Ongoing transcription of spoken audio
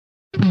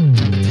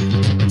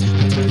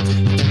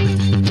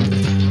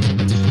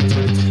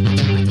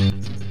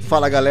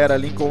Fala galera,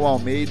 Lincoln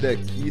Almeida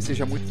aqui,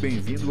 seja muito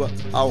bem-vindo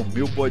ao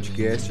meu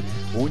podcast,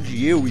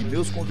 onde eu e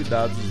meus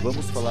convidados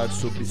vamos falar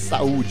sobre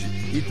saúde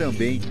e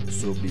também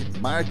sobre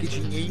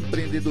marketing e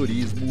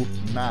empreendedorismo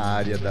na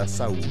área da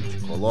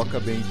saúde. Coloca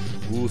bem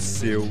o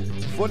seu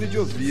fone de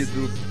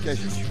ouvido que a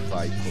gente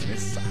vai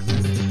começar.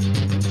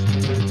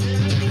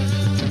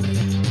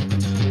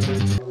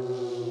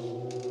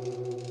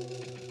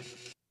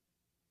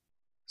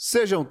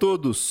 Sejam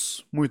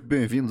todos muito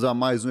bem-vindos a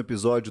mais um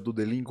episódio do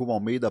Lincoln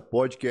Almeida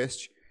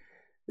Podcast,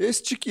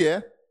 este que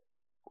é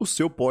o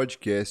seu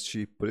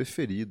podcast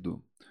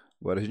preferido.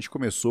 Agora a gente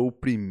começou o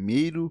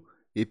primeiro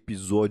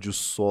episódio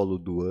solo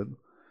do ano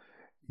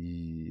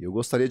e eu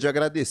gostaria de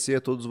agradecer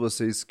a todos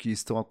vocês que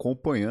estão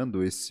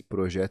acompanhando esse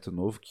projeto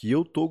novo, que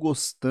eu estou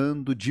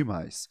gostando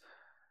demais.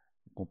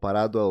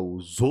 Comparado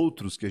aos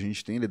outros que a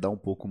gente tem, ele dá um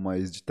pouco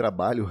mais de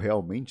trabalho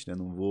realmente, né?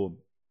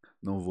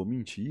 Não vou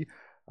mentir.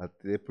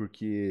 Até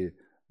porque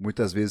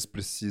muitas vezes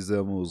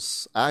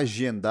precisamos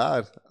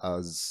agendar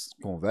as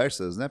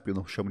conversas, né? Porque eu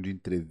não chamo de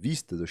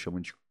entrevistas, eu chamo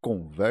de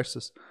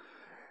conversas.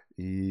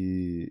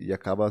 E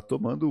acaba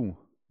tomando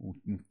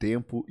um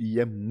tempo e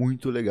é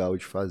muito legal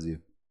de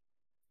fazer.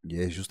 E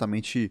é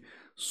justamente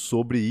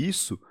sobre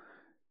isso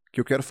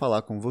que eu quero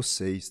falar com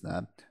vocês,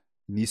 né?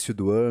 Início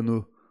do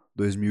ano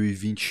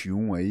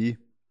 2021 aí,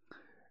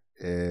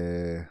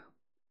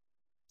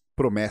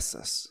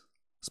 promessas.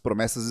 As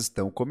promessas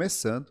estão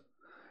começando.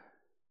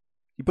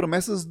 E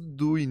promessas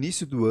do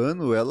início do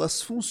ano,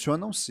 elas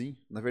funcionam sim.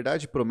 Na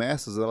verdade,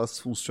 promessas, elas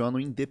funcionam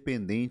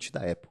independente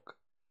da época.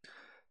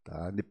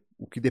 Tá?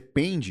 O que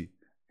depende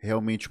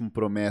realmente uma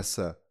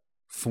promessa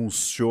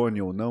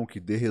funcione ou não, que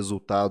dê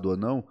resultado ou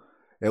não,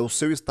 é o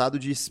seu estado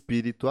de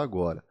espírito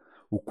agora.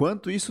 O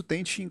quanto isso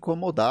tem te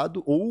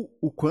incomodado ou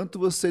o quanto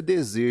você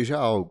deseja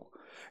algo.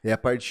 É a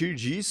partir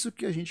disso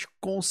que a gente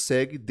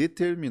consegue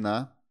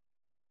determinar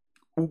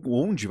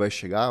onde vai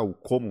chegar, o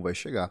como vai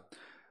chegar.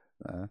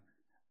 Né?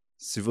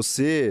 Se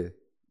você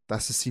está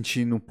se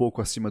sentindo um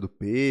pouco acima do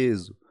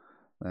peso,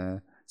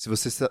 né? Se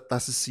você está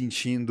se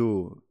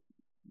sentindo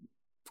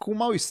com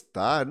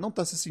mal-estar, não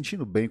está se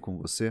sentindo bem com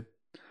você,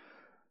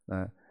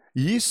 né?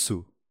 E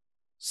isso,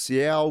 se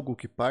é algo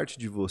que parte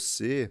de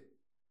você,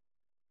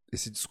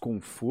 esse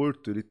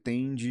desconforto, ele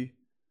tende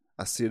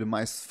a ser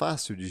mais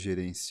fácil de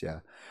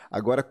gerenciar.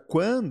 Agora,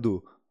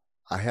 quando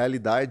a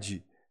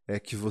realidade é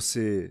que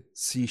você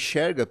se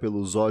enxerga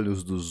pelos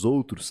olhos dos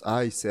outros,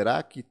 ai,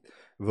 será que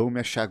vão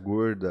me achar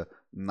gorda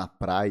na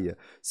praia?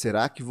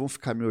 Será que vão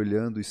ficar me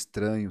olhando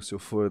estranho se eu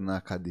for na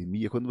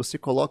academia? Quando você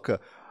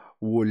coloca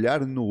o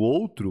olhar no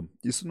outro,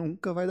 isso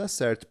nunca vai dar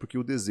certo, porque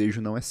o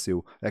desejo não é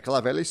seu. É aquela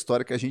velha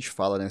história que a gente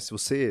fala, né? Se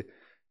você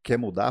quer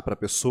mudar, para a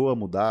pessoa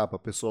mudar, para a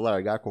pessoa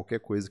largar qualquer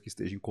coisa que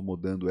esteja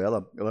incomodando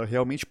ela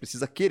realmente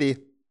precisa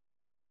querer.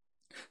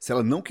 Se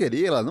ela não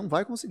querer, ela não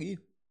vai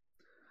conseguir.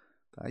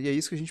 Tá? E é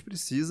isso que a gente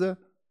precisa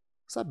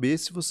saber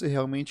se você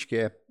realmente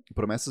quer.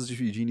 Promessas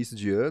de início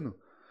de ano,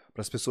 para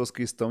as pessoas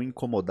que estão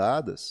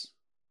incomodadas,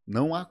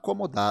 não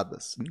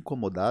acomodadas,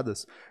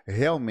 incomodadas,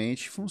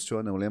 realmente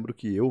funciona. Eu lembro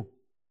que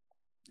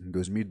em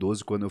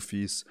 2012, quando eu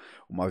fiz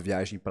uma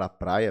viagem para a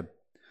praia,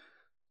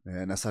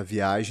 nessa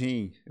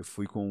viagem eu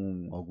fui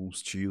com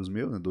alguns tios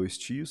meus, né, 2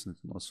 tios, né,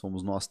 nós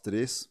fomos nós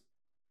 3,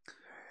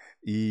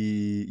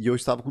 e eu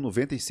estava com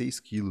 96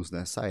 quilos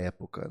nessa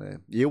época, né?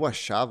 E eu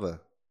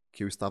achava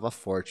que eu estava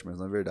forte, mas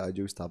na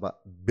verdade eu estava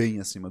bem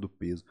acima do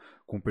peso,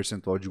 com um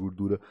percentual de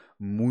gordura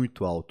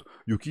muito alto.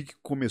 E o que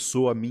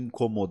começou a me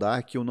incomodar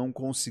é que eu não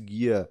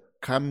conseguia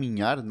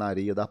caminhar na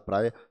areia da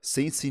praia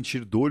sem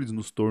sentir dores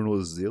nos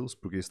tornozelos,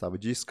 porque eu estava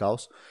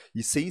descalço,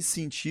 e sem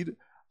sentir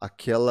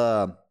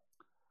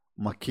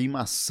uma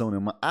queimação, né,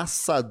 uma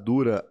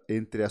assadura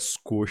entre as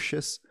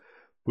coxas,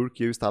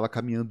 porque eu estava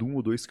caminhando 1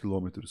 ou 2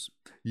 quilômetros.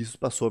 Isso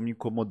passou a me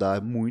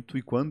incomodar muito,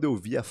 e quando eu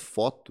vi a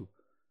foto,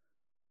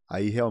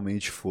 aí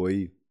realmente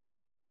foi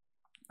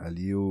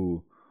ali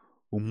o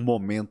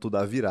momento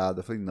da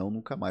virada. Eu falei, não,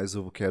 nunca mais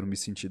eu quero me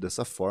sentir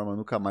dessa forma,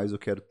 nunca mais eu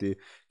quero ter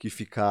que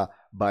ficar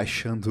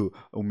baixando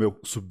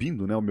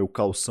subindo, né, o meu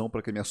calção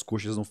para que minhas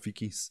coxas não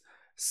fiquem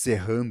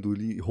serrando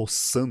ali,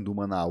 roçando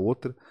uma na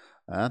outra,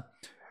 né?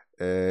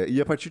 E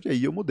a partir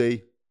daí eu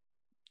mudei.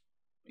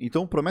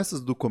 Então,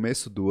 promessas do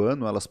começo do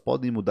ano, elas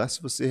podem mudar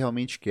se você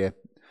realmente quer.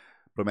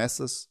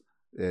 Promessas,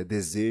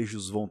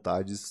 desejos,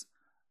 vontades,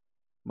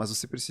 mas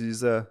você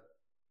precisa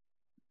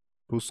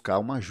buscar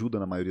uma ajuda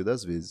na maioria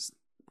das vezes.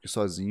 Porque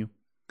sozinho,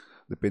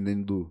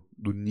 dependendo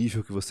do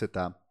nível que você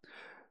está,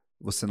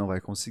 você não vai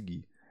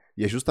conseguir.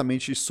 E é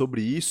justamente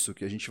sobre isso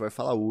que a gente vai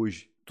falar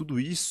hoje. Tudo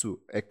isso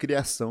é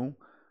criação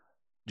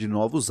de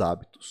novos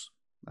hábitos.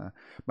 Né?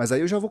 Mas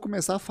aí eu já vou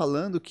começar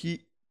falando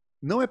que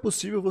não é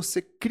possível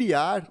você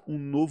criar um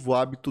novo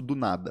hábito do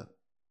nada.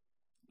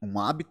 Um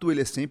hábito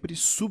ele é sempre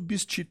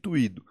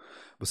substituído.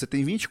 Você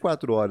tem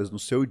 24 horas no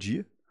seu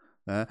dia,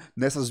 né?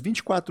 Nessas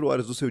 24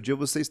 horas do seu dia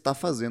você está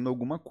fazendo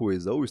alguma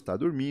coisa, ou está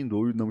dormindo,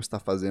 ou não está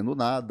fazendo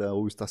nada,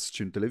 ou está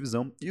assistindo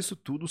televisão. Isso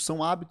tudo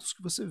são hábitos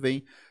que você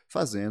vem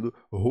fazendo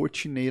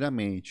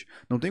rotineiramente.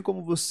 Não tem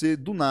como você,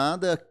 do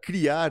nada,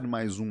 criar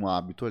mais um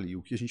hábito ali.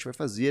 O que a gente vai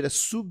fazer é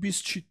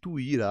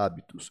substituir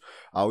hábitos.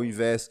 Ao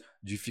invés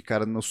de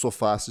ficar no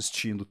sofá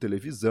assistindo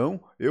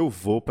televisão, eu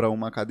vou para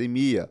uma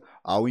academia.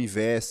 Ao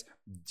invés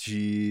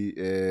de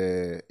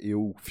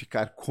eu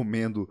ficar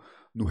comendo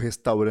no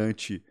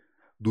restaurante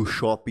do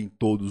shopping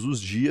todos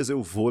os dias,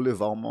 eu vou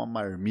levar uma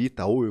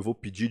marmita ou eu vou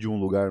pedir de um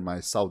lugar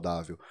mais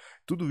saudável.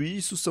 Tudo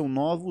isso são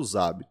novos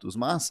hábitos,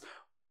 mas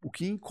o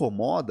que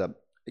incomoda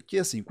é que,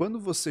 assim, quando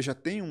você já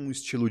tem um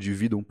estilo de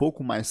vida um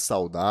pouco mais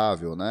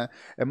saudável, né,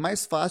 é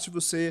mais fácil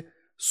você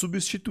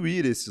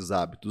substituir esses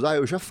hábitos.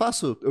 Eu já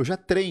faço, eu já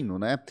treino,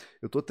 né?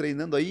 Eu estou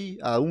treinando aí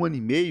há 1 ano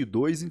e meio,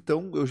 2,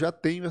 então eu já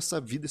tenho essa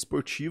vida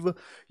esportiva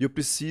e eu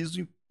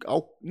preciso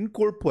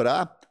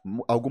incorporar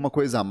alguma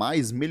coisa a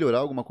mais, melhorar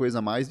alguma coisa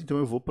a mais, então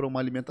eu vou para uma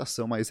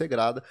alimentação mais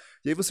regrada,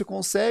 e aí você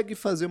consegue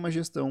fazer uma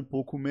gestão um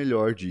pouco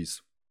melhor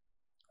disso.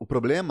 O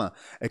problema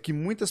é que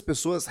muitas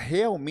pessoas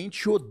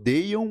realmente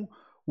odeiam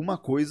uma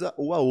coisa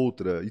ou a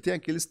outra. E tem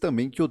aqueles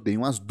também que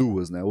odeiam as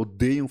duas, né?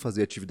 Odeiam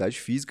fazer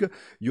atividade física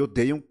e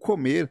odeiam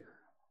comer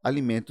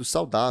alimentos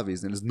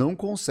saudáveis, né? Eles não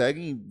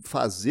conseguem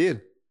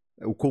fazer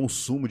o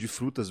consumo de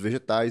frutas,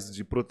 vegetais,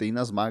 de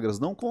proteínas magras,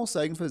 não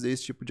conseguem fazer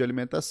esse tipo de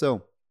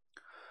alimentação.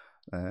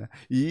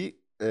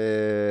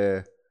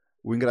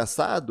 O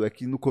engraçado é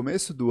que no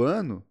começo do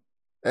ano,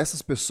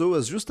 essas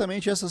pessoas,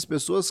 justamente essas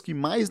pessoas que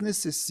mais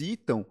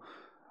necessitam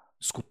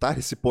escutar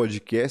esse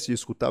podcast e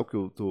escutar o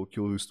que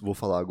eu vou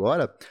falar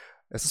agora,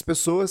 essas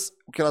pessoas,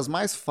 o que elas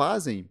mais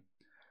fazem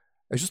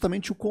é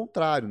justamente o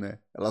contrário, né?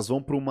 Elas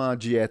vão para uma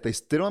dieta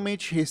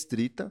extremamente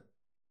restrita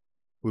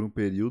por um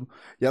período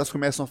e elas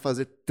começam a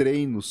fazer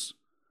treinos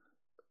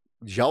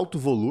de alto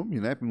volume,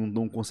 né?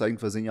 Não conseguem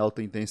fazer em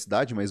alta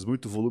intensidade, mas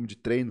muito volume de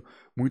treino,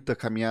 muita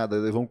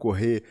caminhada, vão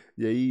correr,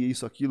 e aí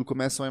isso, aquilo,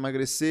 começam a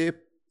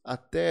emagrecer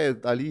até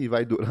ali,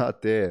 vai durar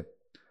até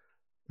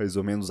mais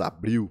ou menos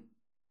abril,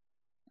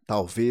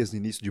 talvez no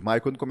início de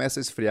maio, quando começa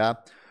a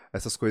esfriar,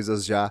 essas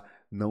coisas já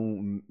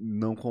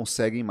não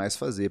conseguem mais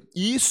fazer.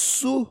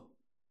 Isso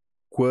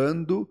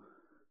quando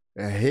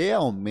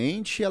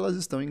realmente elas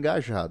estão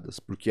engajadas,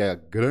 porque a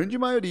grande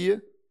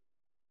maioria,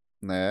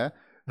 né?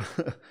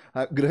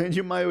 A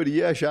grande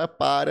maioria já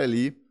para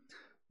ali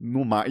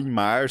em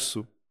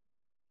março,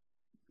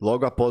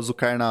 logo após o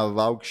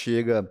carnaval, que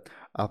chega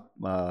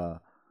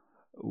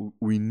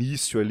o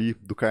início ali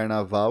do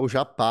carnaval,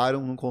 já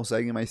param, não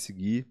conseguem mais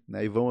seguir,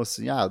 né? E vão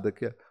assim,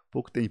 daqui a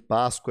pouco tem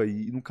Páscoa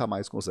e nunca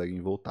mais conseguem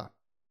voltar.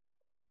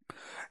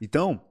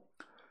 Então,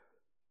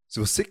 se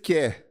você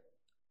quer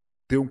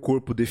ter um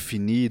corpo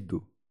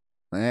definido,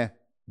 né?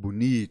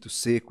 Bonito,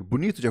 seco,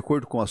 bonito de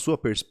acordo com a sua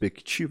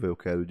perspectiva, eu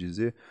quero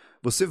dizer,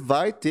 você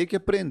vai ter que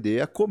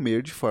aprender a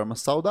comer de forma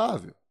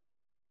saudável.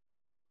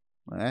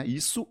 Né?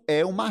 Isso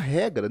é uma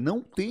regra,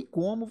 não tem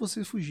como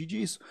você fugir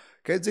disso.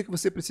 Quer dizer que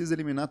você precisa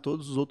eliminar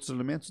todos os outros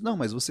elementos? Não,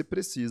 mas você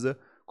precisa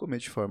comer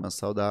de forma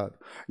saudável.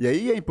 E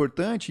aí é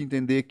importante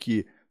entender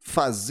que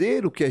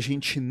fazer o que a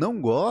gente não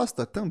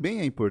gosta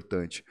também é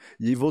importante.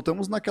 E aí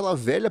voltamos naquela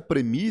velha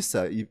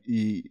premissa,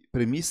 e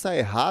premissa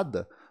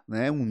errada,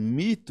 né? Um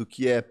mito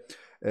que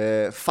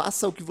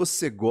faça o que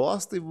você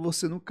gosta e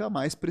você nunca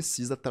mais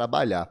precisa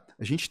trabalhar.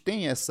 A gente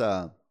tem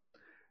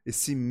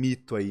esse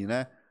mito aí,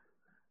 né?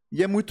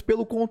 E é muito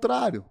pelo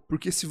contrário,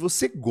 porque se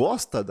você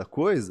gosta da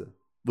coisa,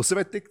 você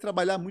vai ter que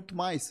trabalhar muito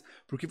mais,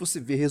 porque você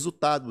vê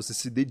resultado, você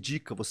se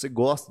dedica, você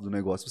gosta do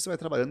negócio, você vai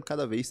trabalhando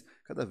cada vez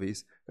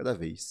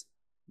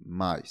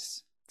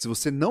mais. Se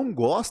você não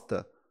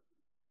gosta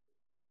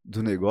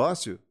do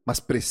negócio, mas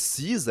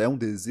precisa, é um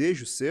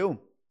desejo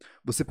seu,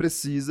 você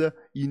precisa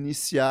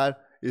iniciar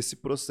esse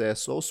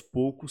processo aos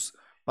poucos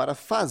para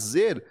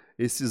fazer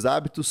esses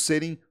hábitos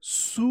serem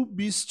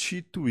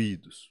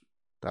substituídos,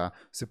 tá?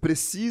 Você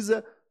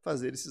precisa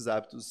fazer esses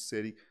hábitos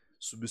serem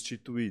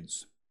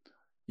substituídos.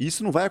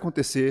 Isso não vai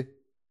acontecer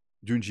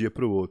de um dia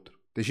para o outro.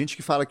 Tem gente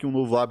que fala que um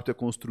novo hábito é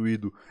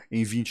construído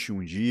em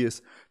 21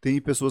 dias, tem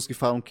pessoas que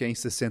falam que é em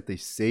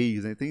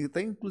 66, né?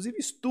 Tem inclusive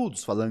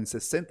estudos falando em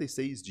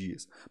 66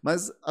 dias.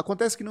 Mas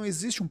acontece que não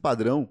existe um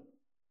padrão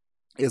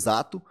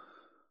exato,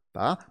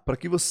 tá? Para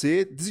que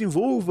você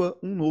desenvolva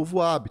um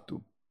novo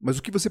hábito. Mas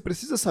o que você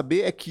precisa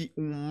saber é que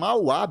um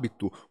mau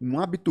hábito, um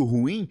hábito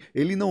ruim,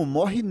 ele não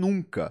morre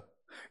nunca.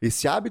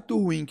 Esse hábito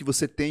ruim que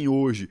você tem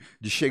hoje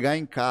de chegar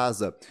em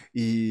casa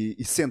e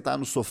sentar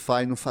no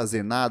sofá e não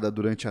fazer nada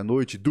durante a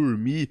noite,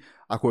 dormir,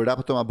 acordar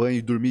para tomar banho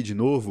e dormir de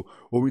novo,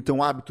 ou então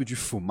o hábito de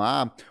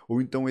fumar,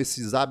 ou então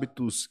esses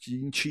hábitos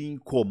que te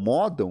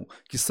incomodam,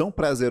 que são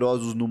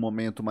prazerosos no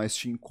momento, mas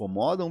te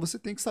incomodam, você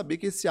tem que saber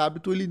que esse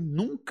hábito ele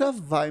nunca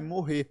vai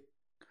morrer.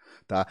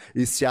 tá?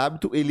 Esse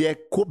hábito, ele é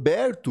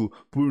coberto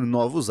por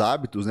novos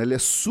hábitos, né? Ele é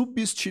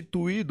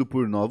substituído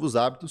por novos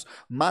hábitos,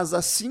 mas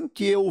assim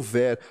que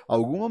houver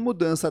alguma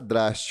mudança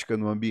drástica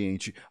no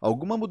ambiente,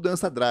 alguma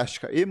mudança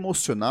drástica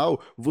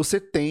emocional, você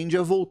tende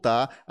a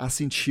voltar a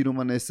sentir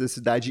uma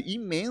necessidade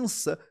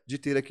imensa de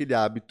ter aquele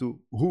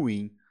hábito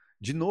ruim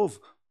de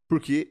novo,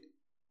 porque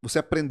você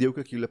aprendeu que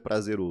aquilo é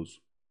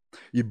prazeroso.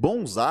 E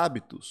bons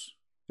hábitos,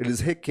 eles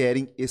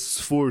requerem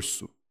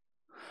esforço.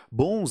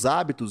 Bons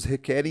hábitos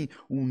requerem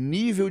um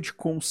nível de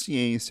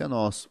consciência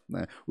nosso,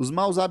 né? Os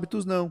maus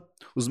hábitos não.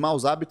 Os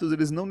maus hábitos,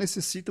 eles não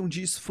necessitam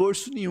de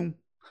esforço nenhum,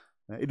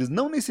 né? Eles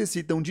não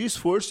necessitam de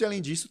esforço e,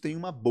 além disso, têm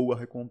uma boa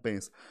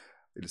recompensa.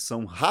 Eles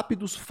são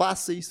rápidos,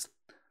 fáceis,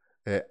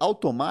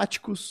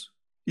 automáticos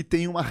e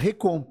têm uma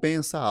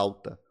recompensa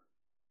alta.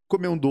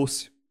 Comer um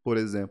doce, por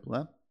exemplo,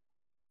 né?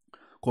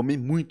 Comer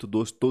muito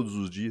doce todos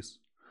os dias.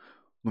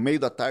 No meio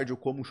da tarde eu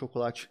como um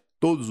chocolate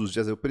todos os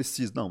dias, eu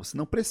preciso. Não, você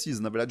não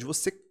precisa. Na verdade,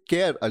 você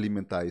quer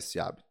alimentar esse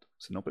hábito.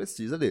 Você não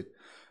precisa dele.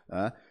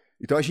 Tá?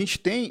 Então, a gente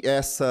tem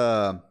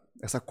essa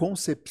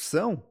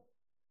concepção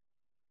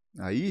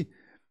aí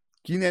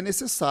que é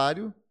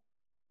necessário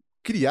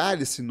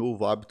criar esse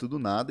novo hábito do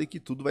nada e que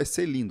tudo vai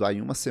ser lindo.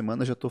 Em uma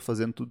semana já estou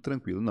fazendo tudo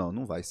tranquilo. Não,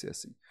 não vai ser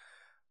assim.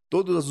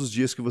 Todos os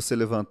dias que você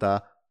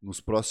levantar, nos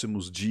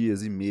próximos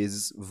dias e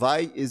meses,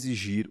 vai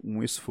exigir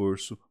um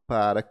esforço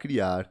para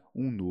criar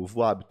um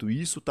novo hábito. E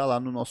isso está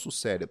lá no nosso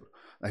cérebro.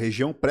 Na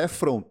região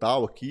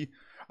pré-frontal aqui,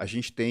 a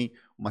gente tem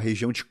uma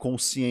região de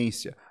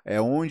consciência.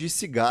 É onde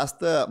se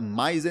gasta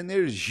mais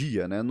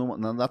energia, né?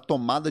 Na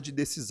tomada de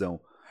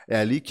decisão. É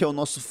ali que é o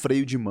nosso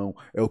freio de mão.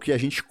 É o que a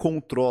gente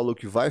controla, o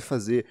que vai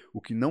fazer, o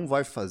que não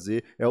vai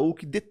fazer. É o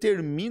que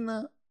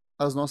determina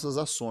as nossas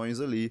ações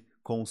ali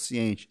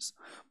conscientes.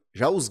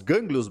 Já os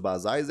gânglios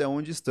basais é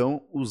onde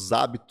estão os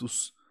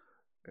hábitos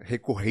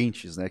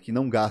recorrentes, né, que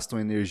não gastam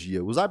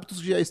energia. Os hábitos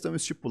que já estão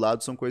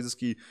estipulados são coisas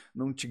que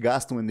não te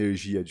gastam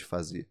energia de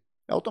fazer.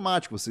 É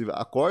automático, você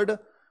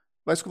acorda,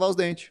 vai escovar os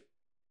dentes.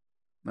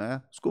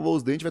 Né? Escovou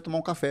os dentes, vai tomar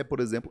um café, por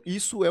exemplo.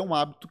 Isso é um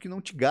hábito que não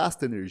te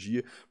gasta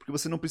energia, porque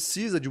você não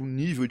precisa de um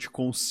nível de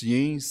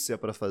consciência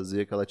para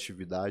fazer aquela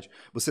atividade.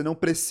 Você não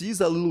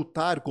precisa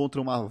lutar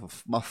contra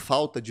uma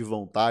falta de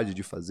vontade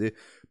de fazer.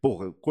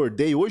 Porra, eu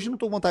acordei, hoje não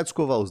estou com vontade de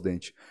escovar os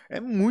dentes.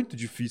 É muito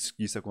difícil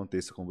que isso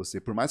aconteça com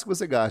você. Por mais que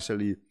você gaste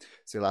ali,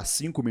 sei lá,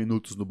 5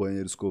 minutos no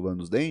banheiro escovando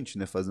os dentes,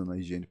 né, fazendo a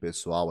higiene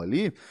pessoal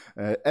ali,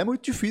 é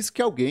muito difícil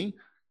que alguém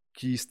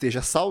que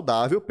esteja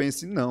saudável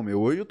pense, não,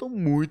 hoje eu estou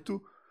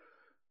muito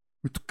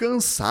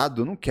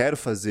cansado, eu não quero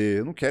fazer,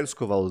 eu não quero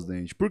escovar os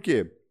dentes. Por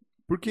quê?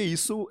 Porque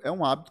isso é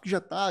um hábito que já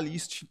está ali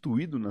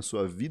instituído na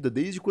sua vida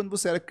desde quando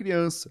você era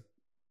criança.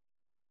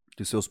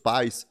 Que seus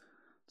pais,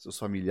 seus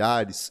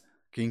familiares,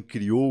 quem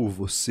criou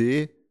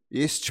você,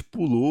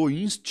 estipulou,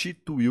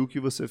 instituiu que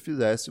você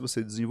fizesse,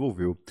 você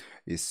desenvolveu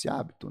esse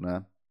hábito,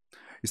 né?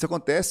 Isso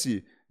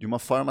acontece de uma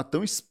forma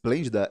tão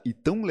esplêndida e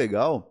tão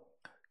legal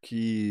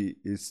que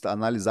eles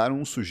analisaram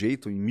um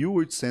sujeito em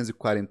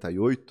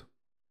 1848,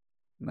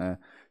 né,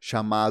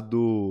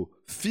 chamado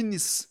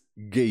Finis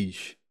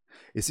Gage.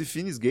 Esse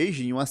Finis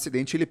Gage, em um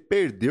acidente, ele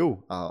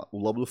perdeu o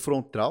lóbulo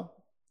frontal,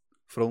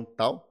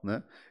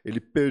 né? Ele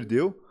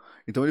perdeu,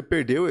 então ele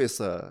perdeu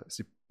essa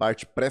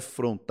parte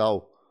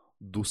pré-frontal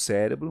do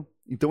cérebro,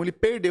 então ele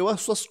perdeu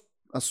as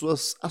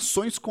suas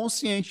ações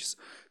conscientes.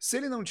 Se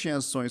ele não tinha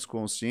ações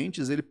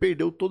conscientes, ele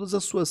perdeu todas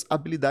as suas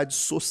habilidades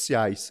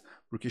sociais,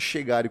 porque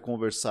chegar e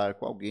conversar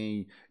com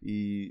alguém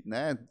e,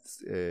 né,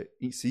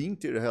 se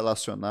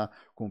interrelacionar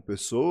com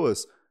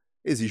pessoas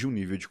exige um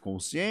nível de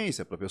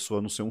consciência para a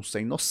pessoa não ser um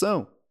sem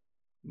noção,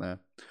 né?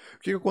 O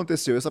que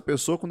aconteceu? Essa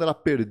pessoa, quando ela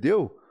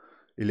perdeu,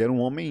 ele era um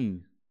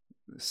homem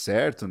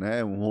certo,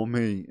 né? Um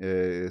homem,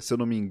 se eu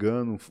não me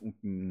engano,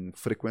 um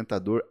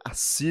frequentador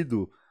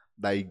assíduo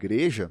da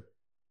igreja.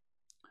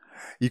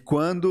 E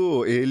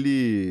quando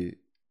ele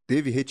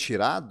teve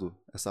retirado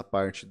essa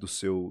parte do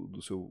seu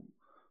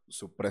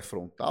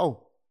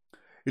pré-frontal,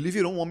 ele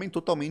virou um homem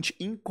totalmente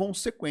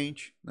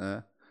inconsequente,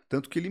 né?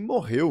 Tanto que ele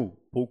morreu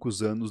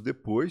poucos anos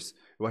depois,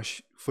 eu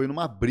acho que foi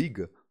numa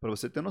briga, para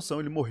você ter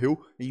noção, ele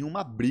morreu em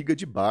uma briga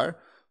de bar,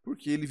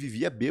 porque ele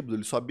vivia bêbado,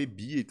 ele só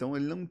bebia, então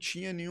ele não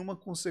tinha nenhuma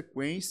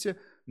consequência,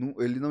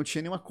 ele não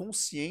tinha nenhuma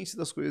consciência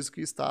das coisas que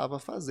estava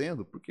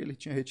fazendo, porque ele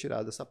tinha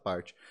retirado essa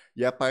parte.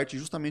 E é a parte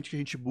justamente que a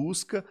gente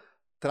busca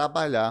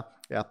trabalhar,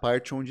 é a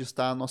parte onde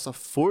está a nossa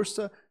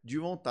força de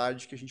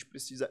vontade que a gente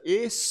precisa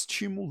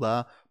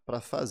estimular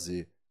para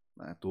fazer,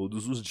 né,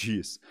 todos os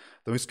dias.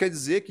 Então isso quer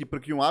dizer que para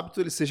que um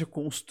hábito ele seja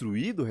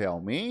construído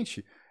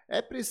realmente,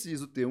 é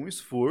preciso ter um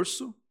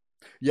esforço,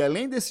 e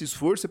além desse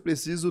esforço é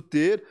preciso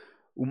ter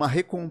uma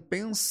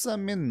recompensa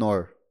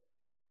menor.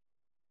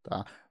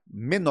 Tá?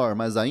 Menor,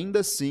 mas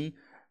ainda assim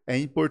é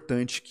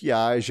importante que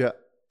haja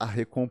a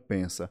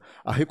recompensa.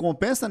 A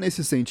recompensa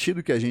nesse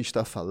sentido que a gente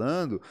está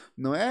falando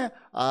não é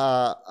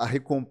a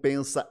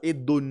recompensa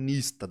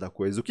hedonista da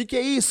coisa. O que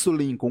é isso,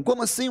 Lincoln?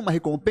 Como assim uma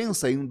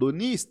recompensa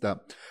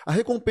hedonista? A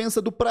recompensa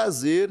do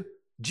prazer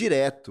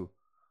direto.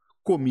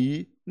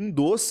 Comi um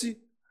doce,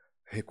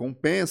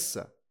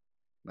 recompensa.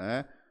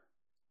 né?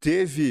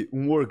 Teve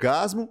um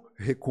orgasmo,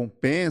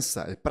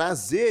 recompensa,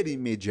 prazer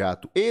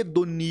imediato,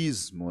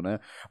 hedonismo, né?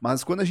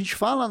 Mas quando a gente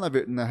fala,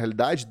 na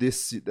realidade,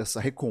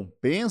 dessa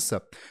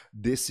recompensa,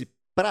 desse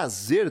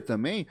prazer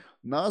também,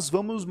 nós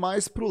vamos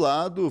mais para o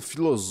lado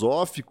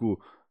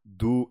filosófico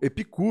do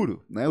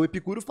Epicuro, né? O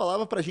Epicuro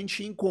falava para a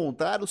gente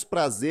encontrar os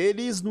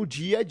prazeres no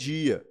dia a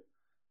dia.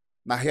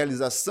 Na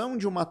realização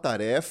de uma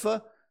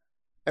tarefa,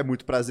 é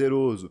muito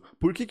prazeroso.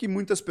 Por que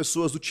muitas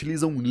pessoas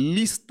utilizam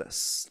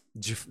listas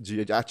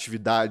de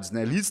atividades,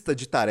 né? Lista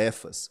de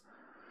tarefas?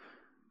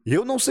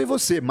 Eu não sei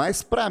você,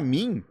 mas para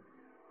mim,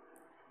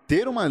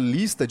 ter uma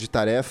lista de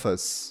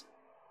tarefas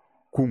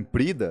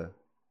cumprida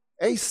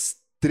é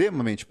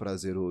extremamente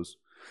prazeroso.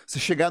 Você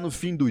chegar no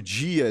fim do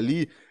dia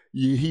ali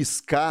e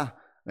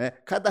riscar, né?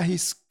 Cada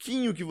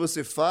risquinho que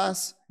você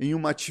faz em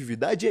uma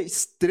atividade é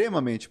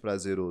extremamente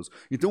prazeroso.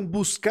 Então,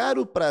 buscar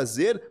o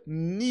prazer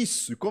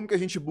nisso. E como que a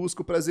gente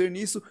busca o prazer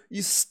nisso?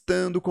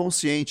 Estando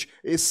consciente,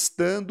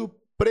 estando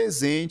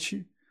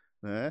presente,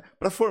 né?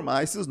 Para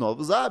formar esses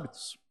novos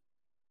hábitos.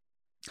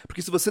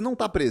 Porque se você não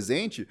está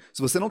presente,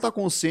 se você não está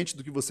consciente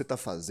do que você está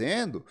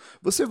fazendo,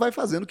 você vai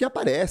fazendo o que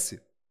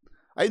aparece.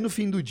 Aí no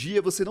fim do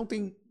dia você não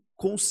tem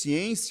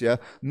consciência,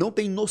 não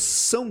tem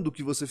noção do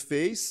que você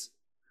fez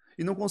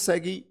e não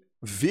consegue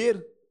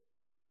ver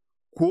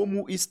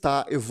como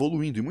está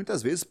evoluindo. E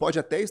muitas vezes pode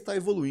até estar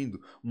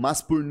evoluindo,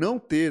 mas por não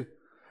ter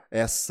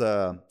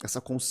essa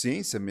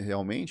consciência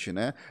realmente,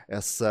 né?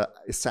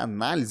 essa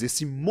análise,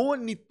 esse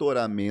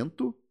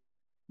monitoramento,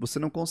 você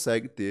não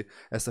consegue ter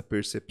essa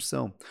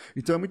percepção.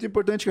 Então é muito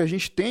importante que a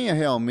gente tenha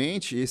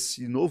realmente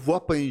esse novo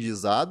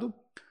aprendizado,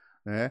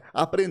 né?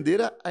 Aprender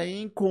a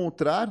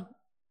encontrar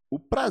o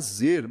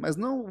prazer, mas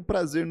não o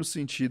prazer no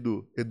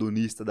sentido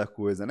hedonista da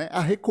coisa, né?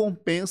 A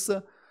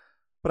recompensa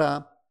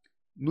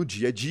no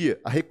dia a dia,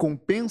 a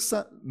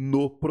recompensa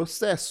no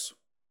processo.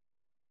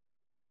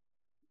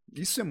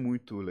 Isso é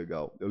muito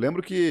legal. Eu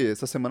lembro que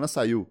essa semana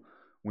saiu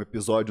um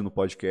episódio no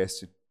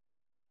podcast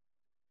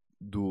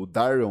do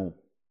Darren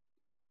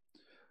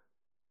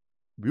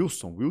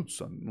Wilson,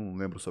 não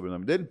lembro sobre o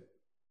sobrenome dele.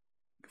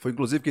 Foi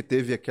inclusive que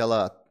teve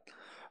aquela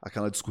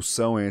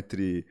discussão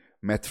entre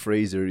Matt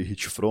Fraser e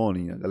Rich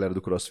Froning, a galera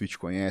do CrossFit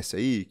conhece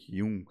aí,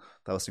 que um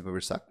estava sem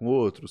conversar com o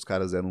outro, os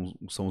caras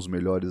são os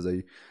melhores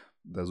aí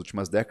das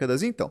últimas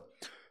décadas. Então,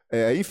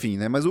 enfim,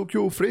 né? Mas o que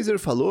o Fraser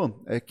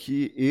falou é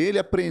que ele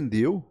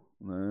aprendeu,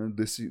 né,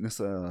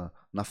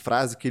 na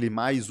frase que ele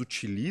mais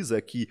utiliza,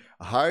 é que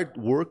hard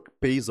work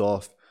pays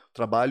off. O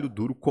trabalho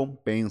duro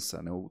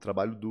compensa, né? O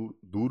trabalho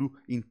duro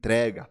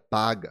entrega,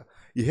 paga.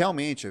 E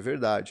realmente, é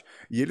verdade.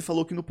 E ele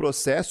falou que no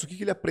processo, o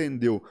que ele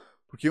aprendeu?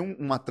 Porque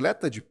um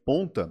atleta de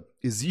ponta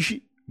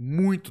exige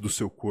muito do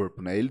seu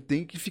corpo, né? Ele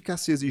tem que ficar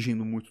se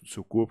exigindo muito do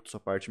seu corpo, da sua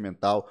parte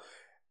mental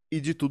e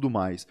de tudo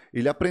mais.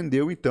 Ele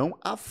aprendeu, então,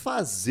 a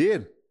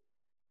fazer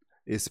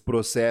esse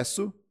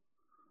processo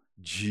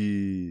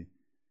de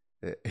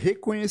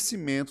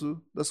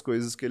reconhecimento das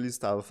coisas que ele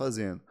estava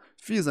fazendo.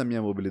 Fiz a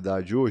minha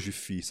mobilidade hoje?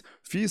 Fiz.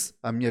 Fiz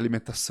a minha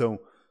alimentação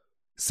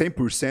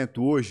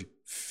 100% hoje?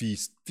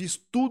 Fiz. Fiz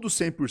tudo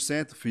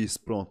 100%? Fiz.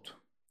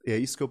 Pronto. É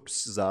isso que eu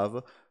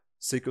precisava.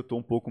 Sei que eu estou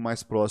um pouco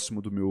mais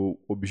próximo do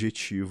meu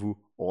objetivo.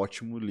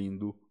 Ótimo,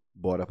 lindo.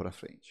 Bora para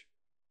frente.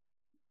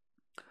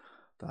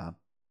 Tá?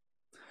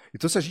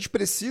 Então, se a gente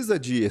precisa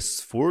de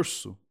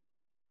esforço,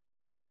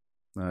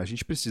 a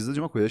gente precisa de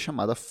uma coisa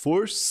chamada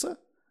força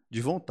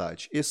de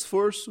vontade.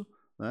 Esforço,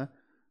 né?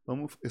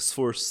 Vamos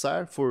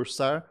esforçar,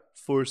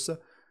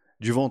 força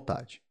de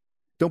vontade.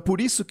 Então,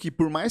 por isso que,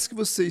 por mais que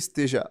você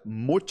esteja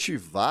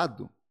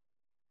motivado,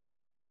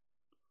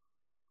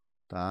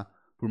 tá?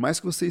 Por mais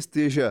que você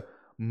esteja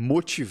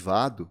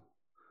motivado,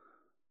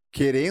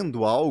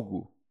 querendo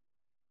algo,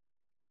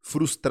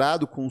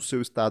 frustrado com o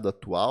seu estado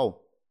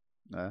atual,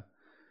 né?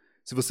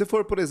 Se você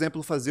for, por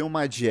exemplo, fazer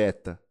uma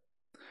dieta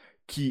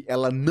que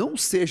ela não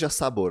seja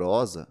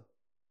saborosa,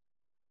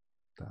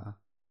 tá?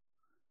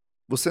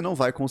 Você não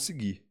vai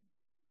conseguir.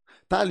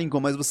 Tá, Lincoln,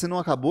 mas você não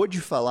acabou de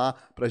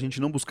falar para a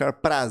gente não buscar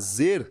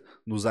prazer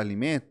nos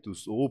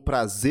alimentos ou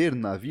prazer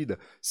na vida?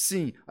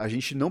 Sim, a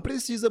gente não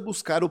precisa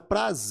buscar o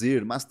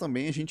prazer, mas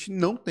também a gente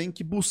não tem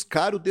que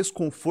buscar o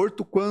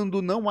desconforto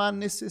quando não há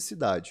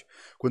necessidade.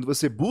 Quando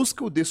você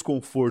busca o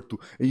desconforto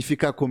em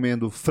ficar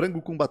comendo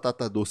frango com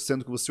batata doce,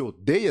 sendo que você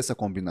odeia essa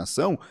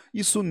combinação,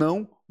 isso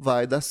não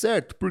vai dar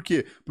certo. Por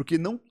quê? Porque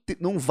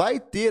não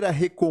vai ter a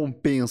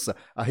recompensa.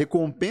 A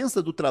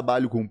recompensa do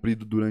trabalho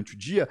cumprido durante o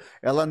dia,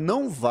 ela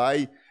não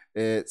vai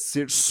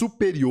ser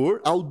superior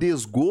ao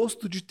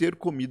desgosto de ter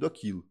comido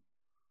aquilo.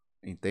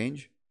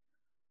 Entende?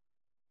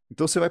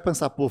 Então você vai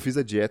pensar, pô, fiz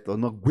a dieta, eu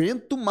não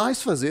aguento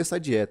mais fazer essa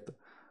dieta.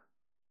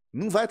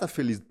 Não vai estar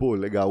feliz, pô,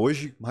 legal,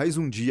 hoje mais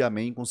um dia,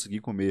 amém,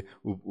 consegui comer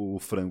o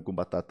frango com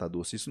batata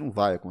doce. Isso não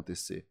vai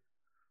acontecer.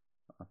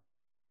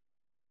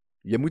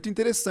 E é muito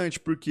interessante,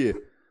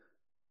 porque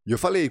eu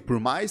falei, por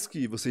mais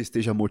que você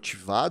esteja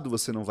motivado,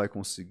 você não vai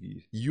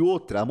conseguir. E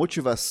outra, a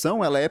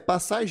motivação, ela é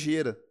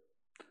passageira.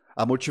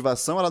 A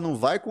motivação, ela não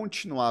vai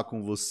continuar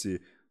com você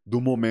do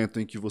momento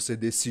em que você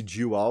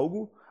decidiu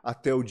algo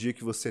até o dia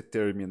que você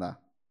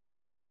terminar,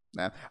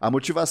 né? A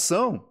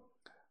motivação,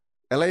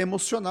 ela é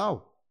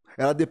emocional.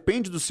 Ela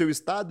depende do seu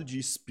estado de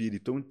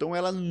espírito. Então,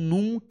 ela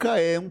nunca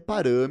é um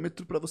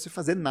parâmetro para você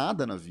fazer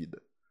nada na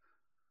vida.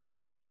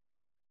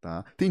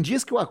 Tá? Tem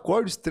dias que eu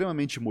acordo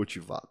extremamente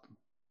motivado.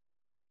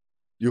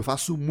 E eu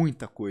faço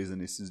muita coisa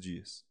nesses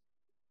dias.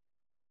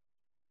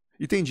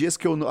 E tem dias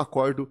que eu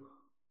acordo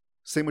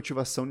sem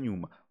motivação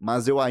nenhuma.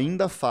 Mas eu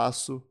ainda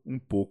faço um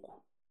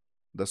pouco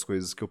das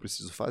coisas que eu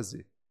preciso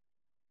fazer.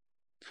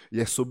 E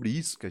é sobre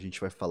isso que a gente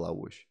vai falar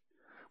hoje.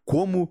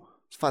 Como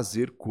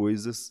fazer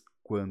coisas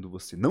quando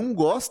você não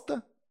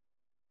gosta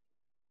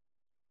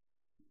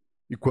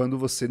e quando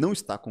você não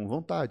está com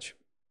vontade.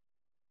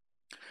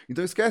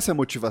 Então esquece a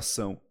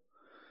motivação.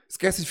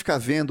 Esquece de ficar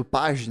vendo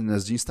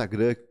páginas de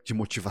Instagram de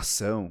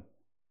motivação.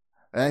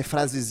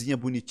 Frasezinha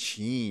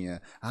bonitinha.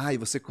 Ai,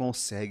 você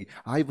consegue.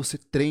 Ai, você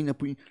treina.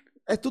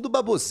 É tudo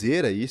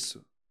baboseira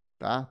isso.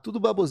 Tá? Tudo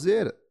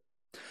baboseira.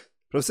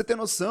 Para você ter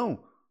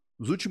noção,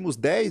 nos últimos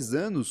 10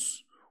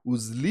 anos,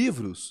 os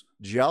livros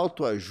de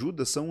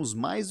autoajuda são os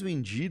mais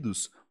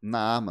vendidos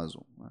na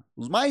Amazon.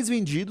 Os mais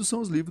vendidos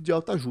são os livros de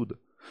autoajuda.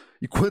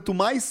 E quanto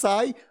mais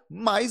sai,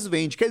 mais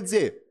vende. Quer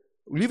dizer,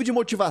 o livro de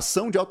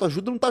motivação, de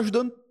autoajuda, não está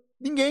ajudando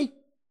ninguém.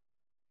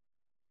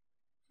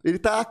 Ele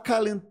está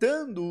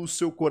acalentando o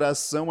seu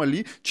coração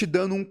ali, te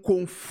dando um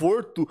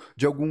conforto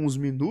de alguns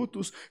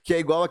minutos, que é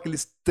igual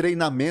aqueles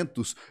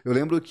treinamentos. Eu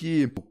lembro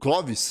que o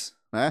Clóvis,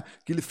 né,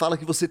 que ele fala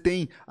que você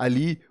tem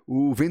ali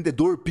o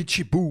vendedor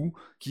pitbull,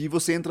 que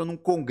você entra num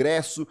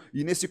congresso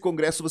e nesse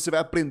congresso você vai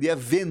aprender a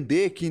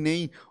vender que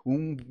nem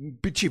um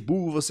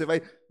pitbull, você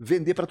vai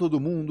vender para todo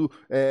mundo,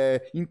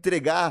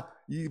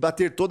 entregar e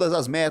bater todas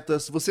as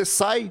metas. Você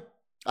sai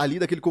ali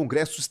daquele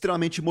congresso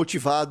extremamente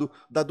motivado,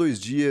 dá 2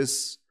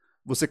 dias,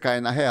 você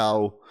cai na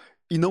real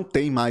e não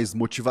tem mais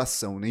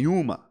motivação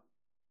nenhuma.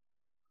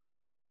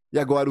 E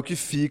agora o que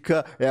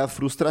fica é a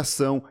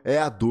frustração, é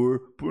a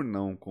dor por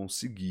não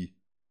conseguir.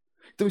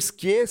 Então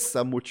esqueça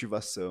a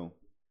motivação.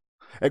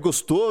 É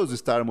gostoso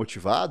estar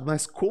motivado,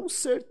 mas com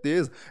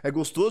certeza é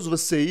gostoso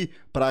você ir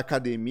para a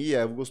academia,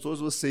 é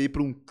gostoso você ir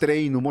para um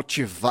treino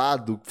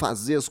motivado,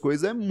 fazer as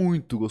coisas, é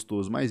muito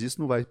gostoso, mas isso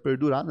não vai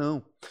perdurar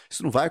não.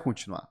 Isso não vai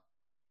continuar.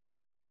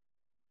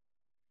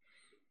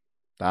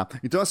 Tá?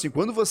 Então assim,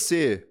 quando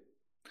você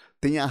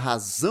tem a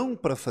razão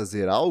para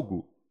fazer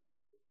algo,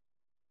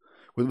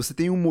 quando você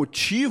tem um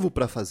motivo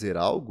para fazer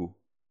algo,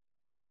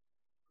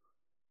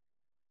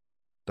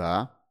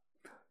 tá?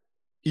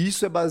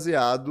 Isso é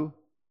baseado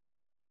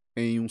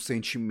em um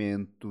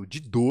sentimento de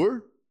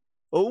dor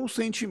ou um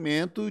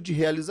sentimento de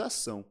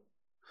realização.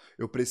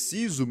 Eu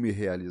preciso me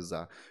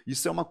realizar.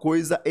 Isso é uma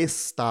coisa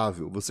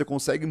estável. Você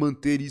consegue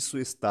manter isso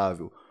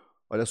estável.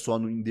 Olha só,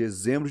 em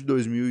dezembro de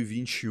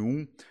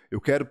 2021,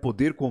 eu quero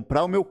poder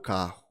comprar o meu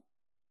carro.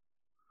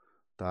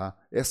 Tá?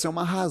 Essa é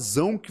uma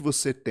razão que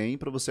você tem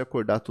para você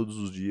acordar todos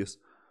os dias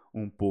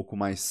um pouco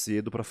mais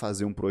cedo para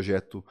fazer um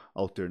projeto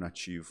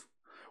alternativo.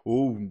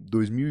 Ou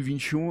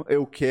 2021,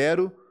 eu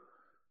quero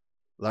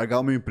largar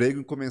o meu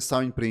emprego e começar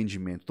um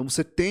empreendimento. Então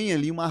você tem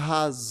ali uma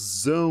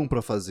razão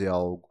para fazer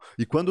algo.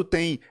 E quando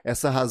tem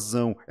essa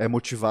razão é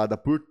motivada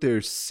por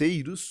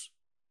terceiros,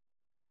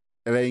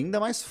 ela é ainda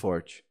mais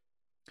forte.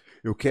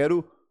 Eu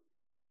quero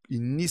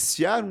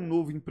iniciar um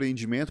novo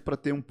empreendimento para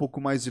ter um pouco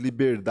mais de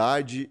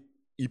liberdade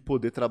e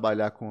poder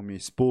trabalhar com a minha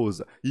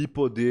esposa e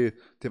poder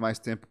ter mais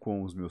tempo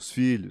com os meus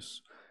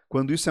filhos.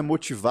 Quando isso é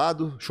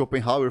motivado,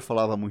 Schopenhauer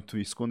falava muito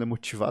isso, quando é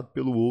motivado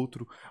pelo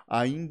outro,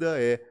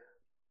 ainda é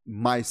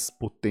mais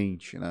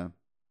potente, né?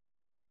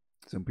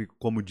 Sempre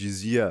como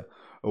dizia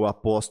o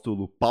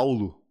apóstolo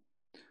Paulo,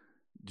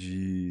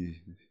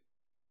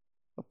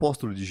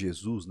 apóstolo de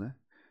Jesus, né?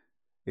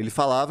 Ele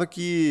falava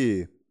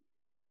que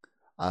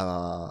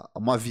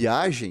uma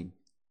viagem,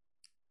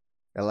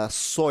 ela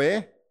só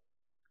é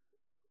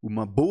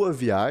uma boa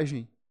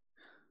viagem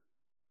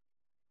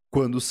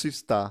quando se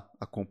está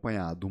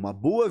acompanhado. Uma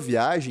boa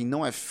viagem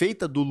não é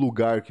feita do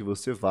lugar que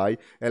você vai,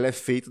 ela é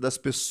feita das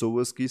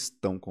pessoas que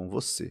estão com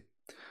você.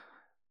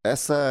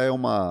 Essa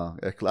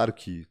é claro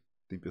que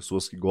tem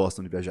pessoas que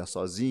gostam de viajar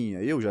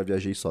sozinha, eu já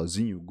viajei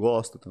sozinho,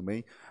 gosto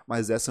também,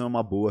 mas essa é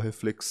uma boa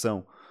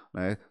reflexão,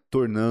 né?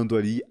 Tornando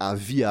ali a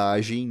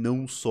viagem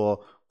não só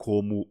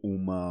como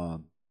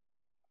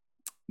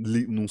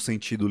num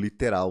sentido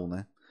literal,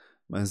 né?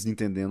 Mas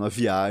entendendo a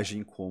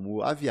viagem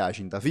como a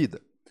viagem da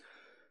vida.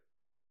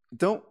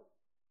 Então,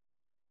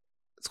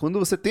 quando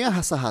você tem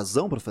essa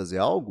razão para fazer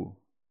algo,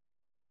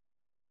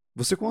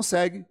 você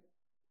consegue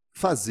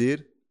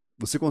fazer,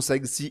 você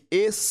consegue se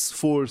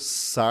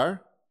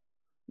esforçar,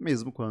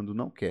 mesmo quando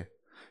não quer.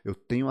 Eu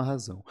tenho a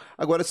razão.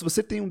 Agora, se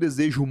você tem um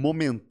desejo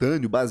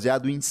momentâneo,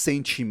 baseado em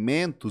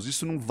sentimentos,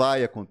 isso não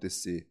vai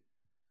acontecer.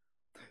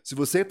 Se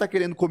você está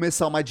querendo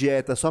começar uma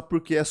dieta só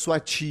porque a sua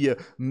tia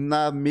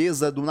na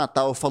mesa do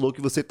Natal falou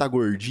que você está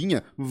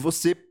gordinha,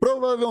 você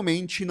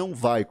provavelmente não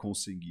vai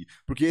conseguir.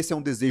 Porque esse é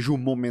um desejo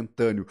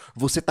momentâneo.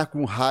 Você está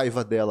com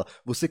raiva dela,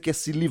 você quer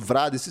se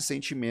livrar desse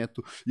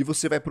sentimento e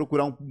você vai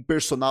procurar um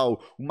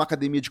personal, uma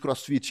academia de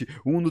crossfit,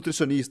 um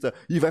nutricionista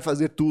e vai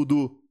fazer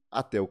tudo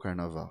até o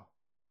carnaval.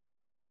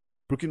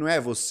 Porque não é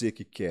você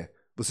que quer,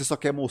 você só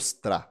quer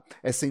mostrar.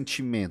 É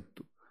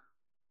sentimento.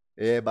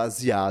 É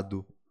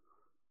baseado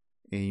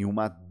em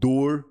uma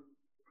dor,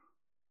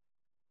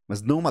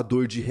 mas não uma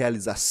dor de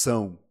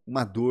realização,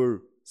 uma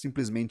dor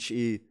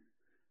simplesmente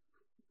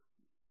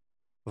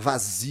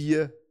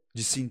vazia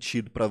de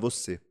sentido para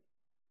você.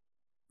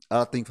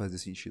 Ela tem que fazer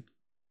sentido.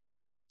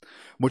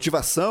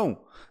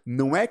 Motivação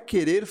não é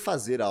querer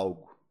fazer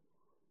algo,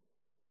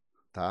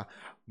 tá?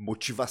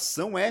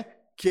 Motivação é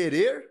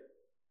querer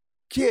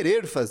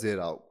fazer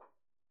algo,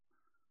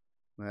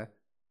 né?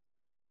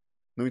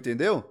 Não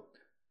entendeu?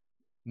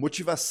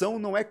 Motivação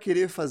não é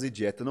querer fazer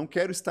dieta. Eu não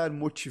quero estar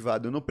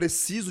motivado. Eu não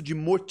preciso de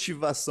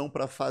motivação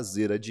para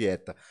fazer a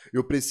dieta.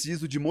 Eu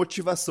preciso de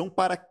motivação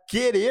para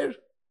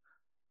querer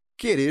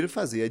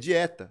fazer a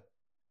dieta.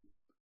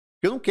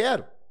 Eu não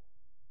quero.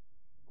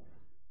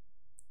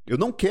 Eu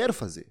não quero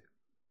fazer.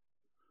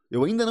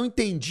 Eu ainda não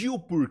entendi o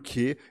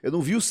porquê. Eu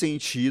não vi o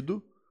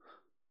sentido.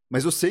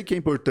 Mas eu sei que é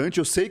importante.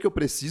 Eu sei que eu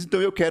preciso. Então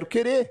eu quero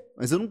querer.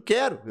 Mas eu não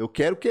quero. Eu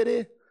quero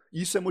querer.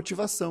 Isso é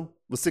motivação.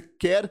 Você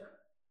quer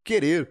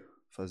querer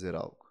fazer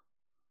algo.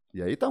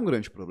 E aí tá um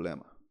grande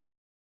problema.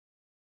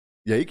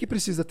 E aí que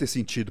precisa ter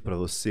sentido para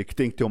você, que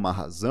tem que ter uma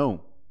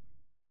razão,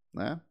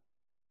 né?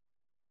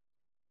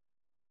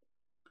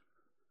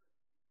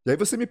 E aí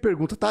você me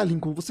pergunta, tá,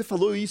 Lincoln, você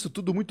falou isso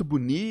tudo muito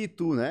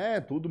bonito, né?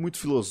 Tudo muito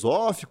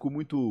filosófico,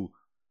 muito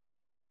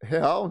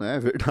real, né? É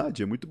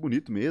verdade, é muito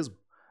bonito mesmo.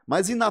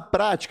 Mas e na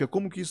prática,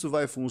 como que isso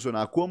vai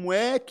funcionar? Como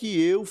é que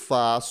eu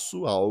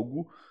faço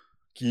algo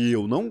que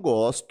eu não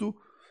gosto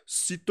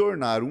se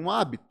tornar um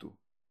hábito?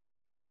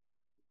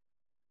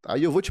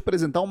 Aí eu vou te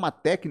apresentar uma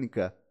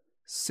técnica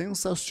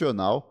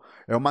sensacional.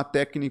 É uma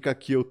técnica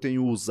que eu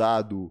tenho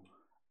usado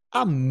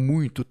há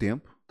muito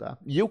tempo, tá?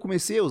 E eu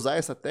comecei a usar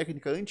essa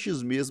técnica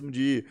antes mesmo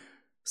de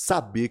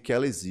saber que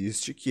ela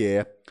existe, que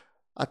é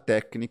a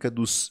técnica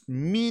dos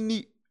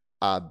mini-hábitos.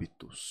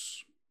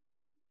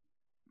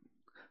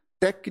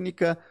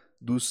 Técnica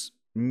dos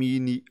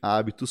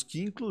mini-hábitos,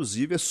 que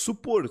inclusive é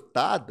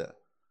suportada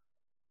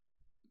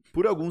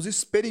por alguns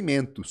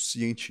experimentos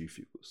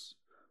científicos.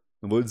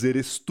 Não vou dizer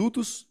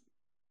estudos,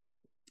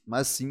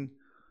 mas sim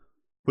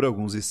por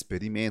alguns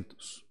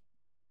experimentos.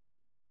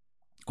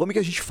 Como é que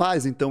a gente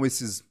faz, então,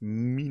 esses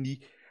mini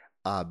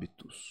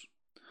hábitos?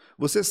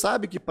 Você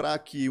sabe que para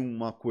que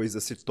uma coisa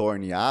se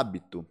torne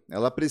hábito,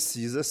 ela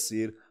precisa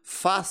ser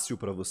fácil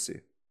para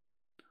você,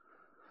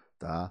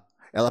 tá?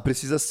 Ela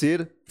precisa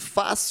ser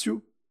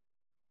fácil,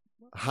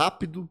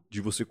 rápido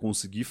de você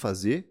conseguir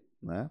fazer,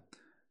 né?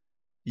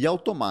 E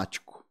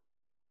automático.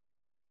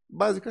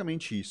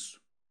 Basicamente isso.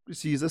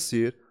 Precisa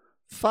ser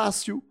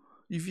fácil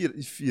e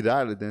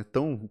virar, né,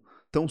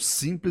 tão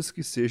simples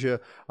que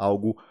seja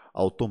algo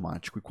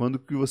automático. E como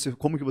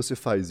que você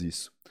faz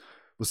isso?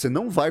 Você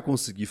não vai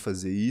conseguir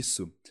fazer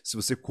isso se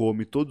você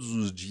come todos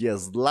os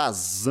dias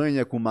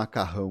lasanha com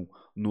macarrão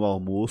no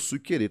almoço e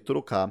querer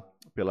trocar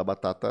pela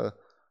batata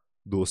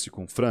doce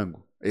com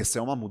frango. Essa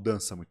é uma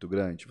mudança muito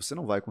grande. Você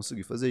não vai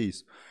conseguir fazer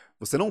isso.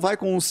 Você não vai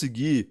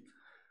conseguir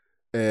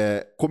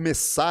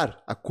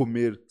começar a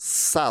comer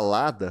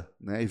salada,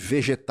 né,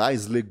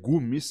 vegetais,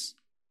 legumes,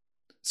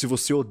 se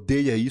você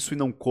odeia isso e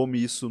não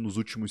come isso nos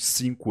últimos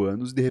 5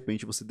 anos, e de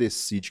repente você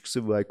decide que você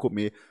vai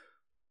comer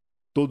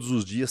todos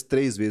os dias,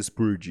 3 vezes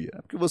por dia.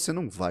 É porque você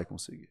não vai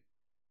conseguir.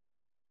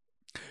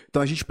 Então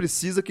a gente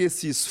precisa que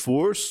esse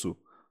esforço,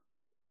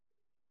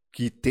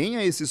 que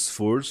tenha esse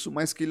esforço,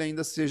 mas que ele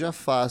ainda seja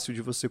fácil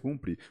de você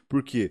cumprir.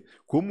 Porque,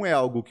 como é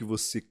algo que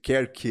você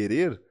quer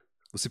querer,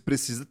 você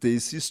precisa ter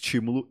esse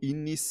estímulo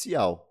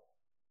inicial,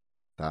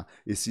 tá?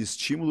 Esse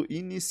estímulo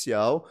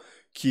inicial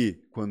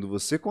que, quando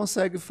você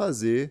consegue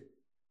fazer,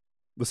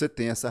 você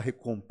tem essa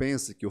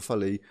recompensa que eu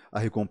falei, a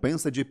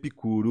recompensa de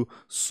Epicuro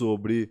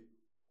sobre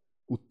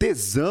o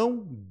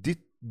tesão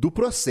do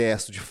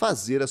processo, de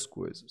fazer as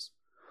coisas.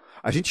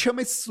 A gente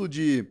chama isso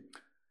de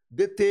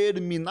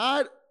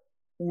determinar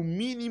o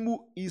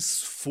mínimo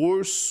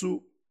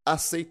esforço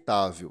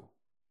aceitável.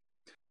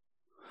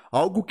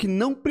 Algo que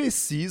não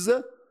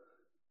precisa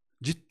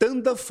de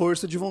tanta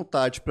força de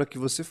vontade para que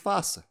você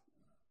faça.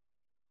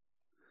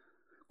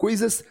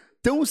 Coisas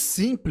tão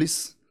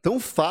simples, tão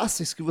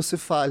fáceis que você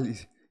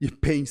fale e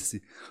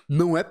pense,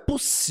 não é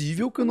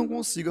possível que eu não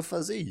consiga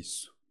fazer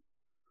isso.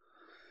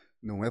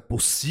 Não é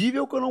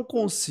possível que eu não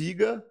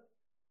consiga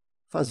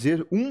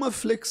fazer uma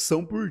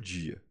flexão por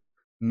dia.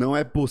 Não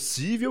é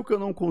possível que eu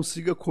não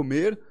consiga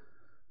comer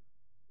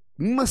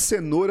uma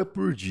cenoura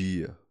por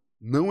dia.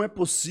 Não é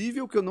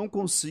possível que eu não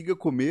consiga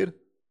comer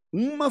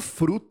uma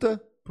fruta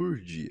por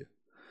dia.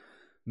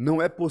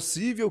 Não é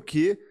possível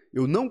que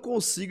eu não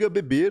consiga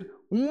beber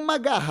uma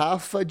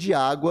garrafa de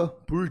água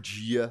por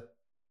dia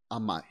a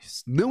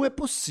mais. Não é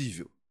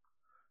possível.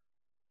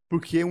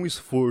 Porque é um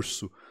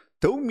esforço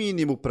tão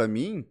mínimo para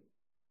mim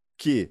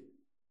que,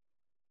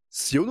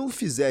 se eu não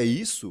fizer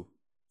isso,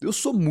 eu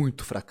sou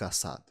muito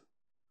fracassado.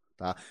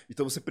 Tá?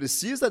 Então você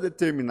precisa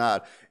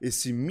determinar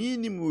esse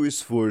mínimo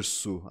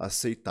esforço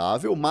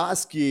aceitável,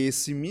 mas que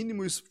esse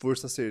mínimo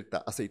esforço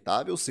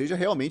aceitável seja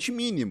realmente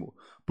mínimo.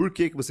 Por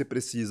que você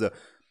precisa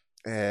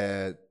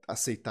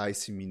aceitar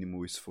esse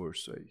mínimo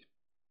esforço aí?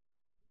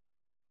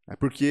 É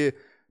porque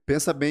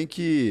pensa bem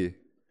que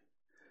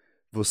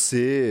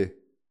você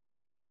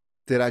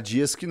terá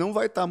dias que não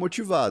vai estar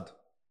motivado.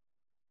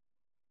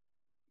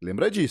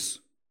 Lembra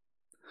disso.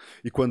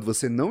 E quando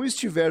você não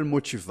estiver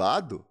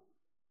motivado,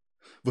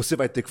 você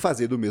vai ter que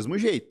fazer do mesmo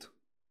jeito.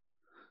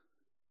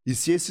 E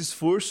se esse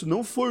esforço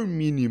não for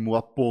mínimo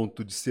a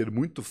ponto de ser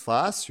muito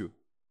fácil,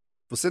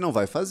 você não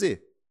vai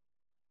fazer.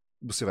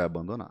 Você vai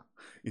abandonar.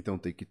 Então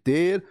tem que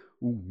ter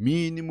o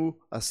mínimo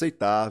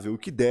aceitável,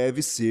 que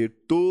deve ser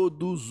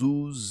todos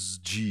os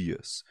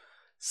dias.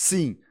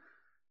 Sim,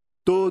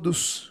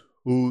 todos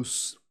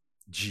os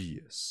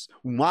dias.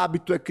 Um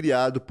hábito é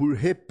criado por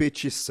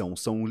repetição.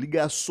 São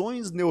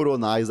ligações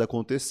neuronais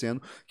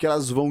acontecendo que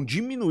elas vão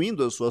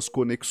diminuindo as suas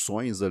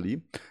conexões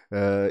ali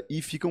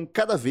e ficam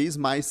cada vez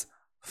mais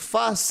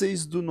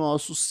fáceis do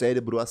nosso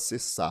cérebro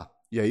acessar.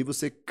 E aí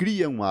você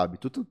cria um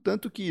hábito,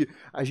 tanto que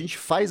a gente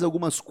faz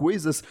algumas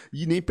coisas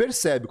e nem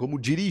percebe, como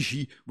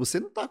dirigir. Você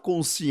não está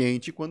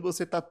consciente quando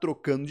você está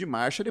trocando de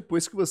marcha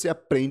depois que você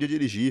aprende a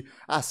dirigir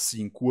há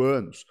 5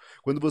 anos.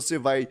 Quando você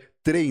vai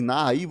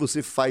treinar aí,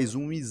 você faz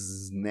um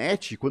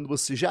snatch, quando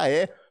você já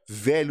é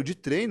velho de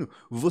treino,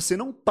 você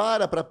não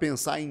para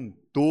pensar em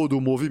todo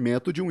o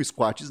movimento de um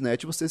squat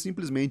snatch, você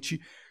simplesmente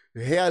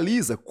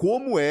realiza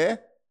como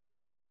é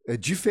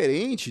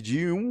diferente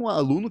de um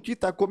aluno que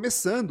está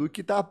começando,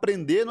 que está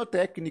aprendendo a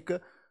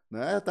técnica,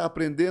 né? Está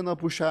aprendendo a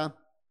puxar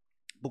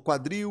o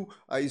quadril,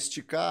 a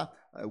esticar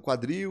o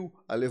quadril,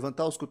 a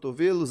levantar os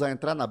cotovelos, a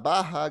entrar na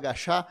barra, a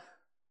agachar.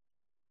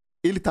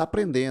 Ele está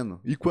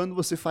aprendendo. E quando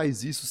você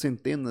faz isso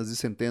centenas e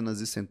centenas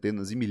e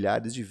centenas e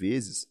milhares de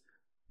vezes,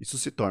 isso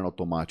se torna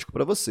automático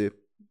para você.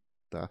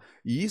 Tá?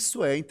 E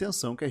isso é a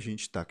intenção que a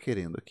gente está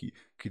querendo aqui.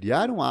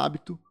 Criar um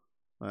hábito,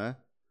 né,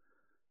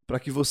 para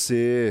que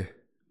você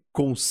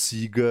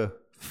consiga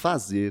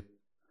fazer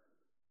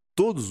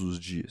todos os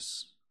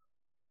dias.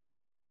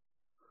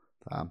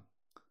 Tá?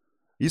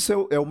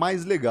 Isso é o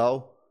mais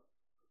legal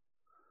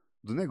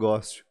do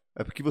negócio.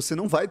 É porque você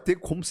não vai ter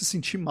como se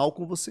sentir mal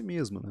com você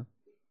mesmo. Né?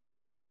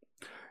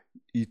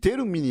 E ter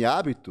um mini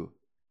hábito,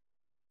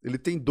 ele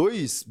tem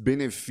 2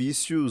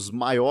 benefícios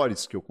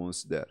maiores que eu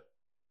considero.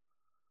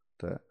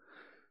 Tá?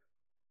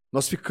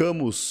 Nós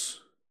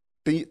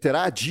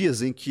terá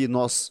dias em que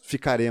nós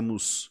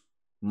ficaremos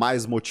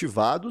mais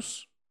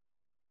motivados.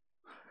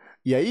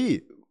 E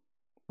aí,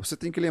 você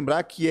tem que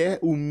lembrar que é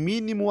o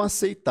mínimo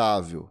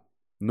aceitável.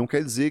 Não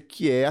quer dizer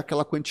que é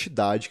aquela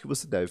quantidade que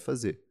você deve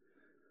fazer.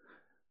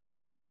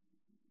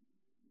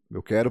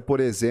 Eu quero, por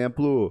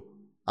exemplo,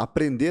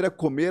 aprender a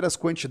comer as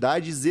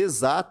quantidades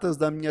exatas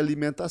da minha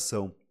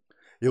alimentação.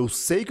 Eu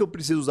sei que eu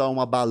preciso usar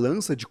uma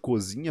balança de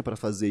cozinha para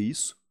fazer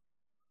isso,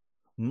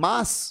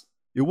 mas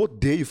eu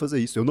odeio fazer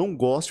isso. Eu não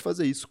gosto de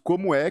fazer isso.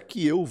 Como é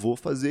que eu vou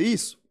fazer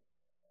isso?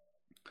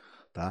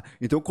 Tá?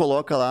 Então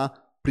coloca lá,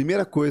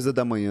 primeira coisa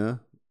da manhã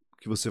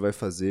que você vai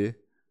fazer,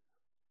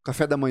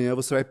 café da manhã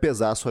você vai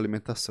pesar a sua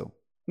alimentação.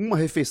 Uma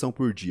refeição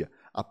por dia.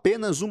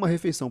 Apenas uma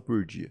refeição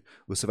por dia.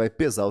 Você vai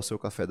pesar o seu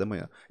café da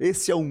manhã.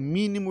 Esse é o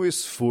mínimo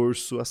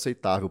esforço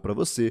aceitável para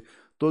você,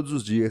 todos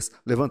os dias,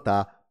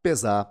 levantar,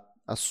 pesar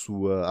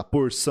a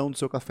porção do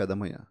seu café da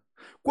manhã.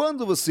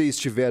 Quando você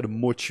estiver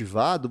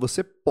motivado,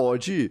 você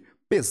pode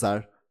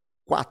pesar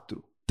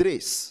 4,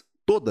 3,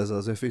 todas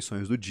as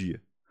refeições do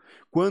dia.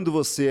 Quando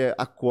você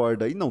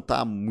acorda e não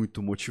está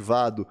muito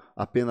motivado,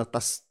 apenas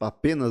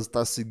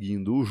está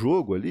seguindo o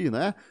jogo ali,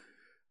 né?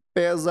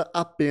 Pesa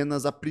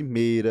apenas a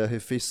primeira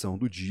refeição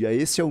do dia.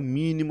 Esse é o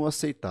mínimo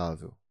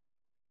aceitável.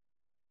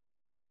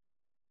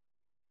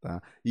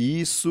 Tá? E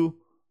isso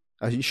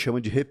a gente chama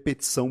de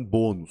repetição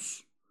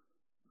bônus.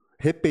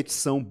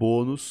 Repetição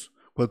bônus,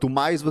 quanto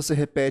mais você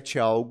repete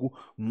algo,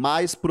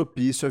 mais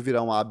propício a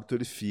virar um hábito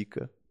ele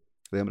fica.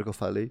 Lembra que eu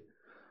falei?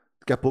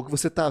 Daqui a pouco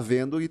você está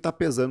vendo e está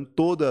pesando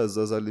todas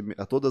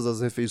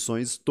as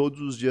refeições todos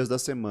os dias da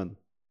semana.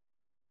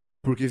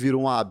 Porque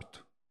virou um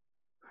hábito.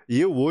 E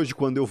eu hoje,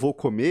 quando eu vou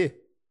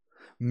comer,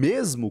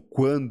 mesmo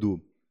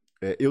quando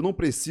eu não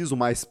preciso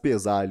mais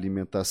pesar a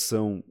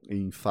alimentação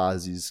em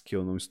fases que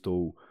eu não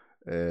estou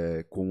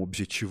com um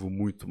objetivo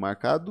muito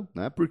marcado,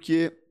 né?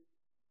 Porque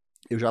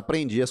eu já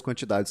aprendi as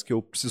quantidades que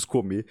eu preciso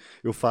comer.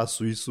 Eu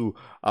faço isso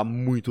há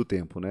muito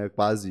tempo, né?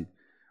 Quase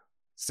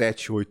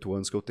 7, 8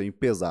 anos que eu tenho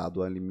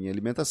pesado a minha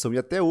alimentação. E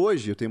até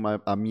hoje eu tenho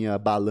a minha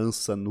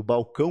balança no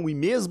balcão e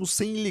mesmo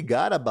sem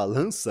ligar a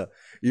balança,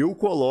 eu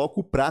coloco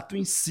o prato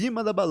em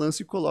cima da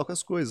balança e coloco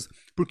as coisas.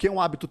 Porque é um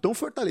hábito tão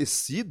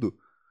fortalecido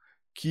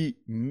que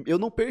eu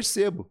não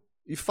percebo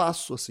e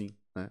faço assim,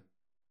 né?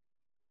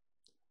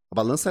 A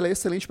balança ela é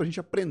excelente para a gente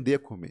aprender a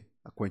comer,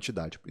 a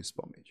quantidade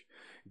principalmente.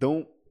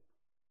 Então,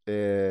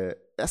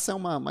 essa é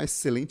uma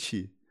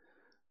excelente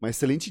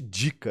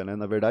dica, né?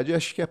 Na verdade, eu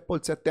acho que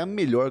pode ser até a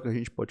melhor que a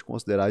gente pode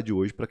considerar de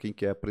hoje para quem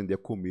quer aprender a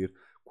comer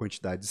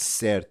quantidades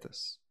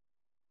certas.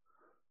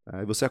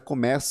 Aí você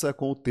começa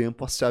com o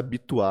tempo a se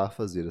habituar a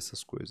fazer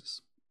essas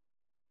coisas.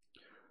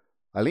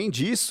 Além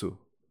disso,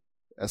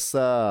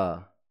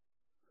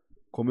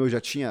 como eu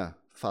já tinha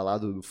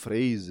falado do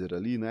Fraser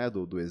ali, né,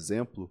 do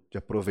exemplo de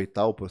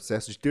aproveitar o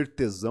processo, de ter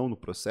tesão no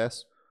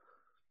processo,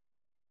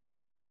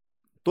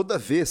 toda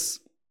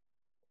vez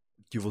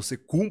que você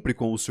cumpre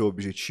com o seu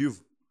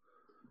objetivo,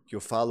 que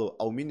eu falo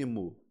ao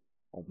mínimo,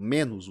 ao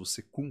menos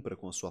você cumpra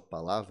com a sua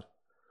palavra,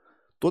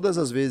 todas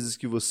as vezes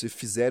que você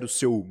fizer o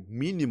seu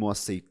mínimo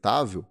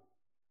aceitável,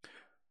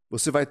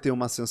 você vai ter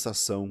uma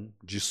sensação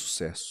de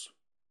sucesso.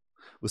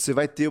 Você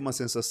vai ter uma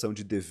sensação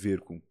de dever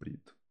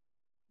cumprido.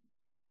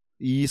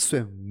 E isso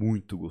é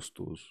muito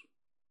gostoso.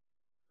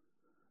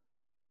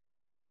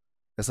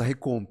 Essa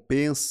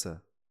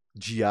recompensa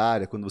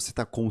diária, quando você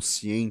está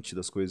consciente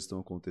das coisas que estão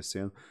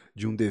acontecendo,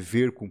 de um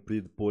dever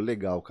cumprido, pô,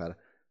 legal, cara.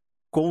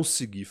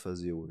 Consegui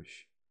fazer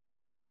hoje.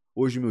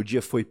 Hoje meu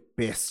dia foi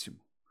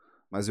péssimo,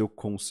 mas eu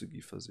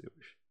consegui fazer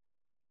hoje.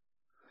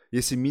 E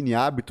esse mini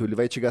hábito, ele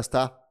vai te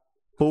gastar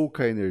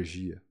pouca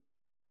energia.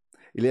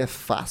 Ele é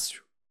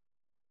fácil.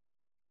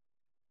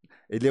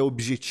 Ele é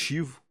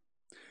objetivo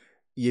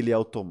e ele é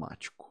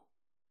automático.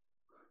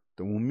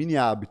 Então, um mini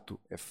hábito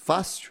é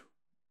fácil,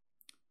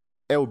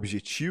 é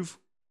objetivo,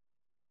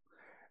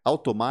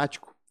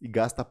 automático e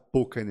gasta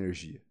pouca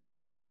energia.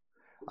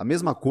 A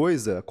mesma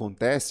coisa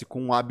acontece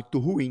com um hábito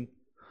ruim,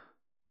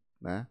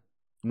 né?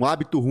 Um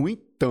hábito ruim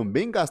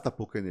também gasta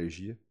pouca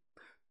energia,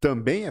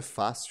 também é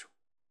fácil,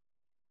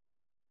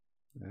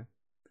 né?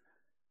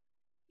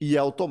 E é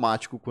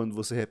automático quando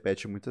você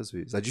repete muitas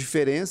vezes. A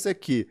diferença é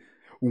que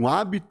um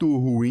hábito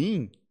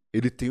ruim,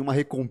 ele tem uma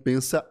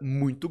recompensa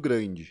muito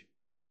grande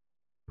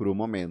por um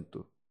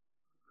momento.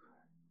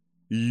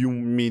 E um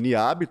mini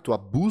hábito, a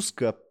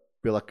busca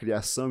pela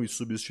criação e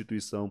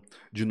substituição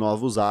de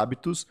novos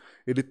hábitos,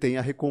 ele tem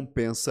a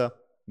recompensa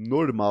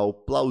normal,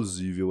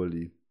 plausível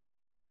ali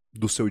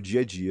do seu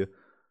dia a dia,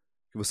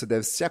 que você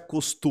deve se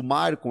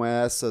acostumar com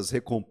essas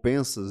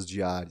recompensas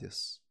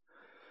diárias.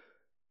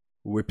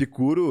 O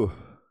Epicuro,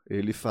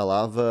 ele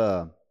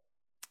falava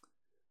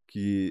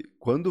que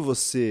quando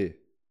você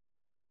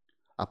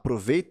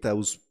aproveita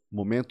os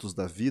momentos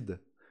da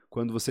vida,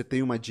 quando você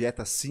tem uma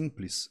dieta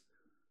simples,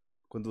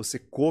 quando você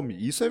come,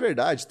 isso é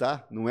verdade,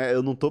 tá? Não é,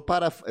 eu não tô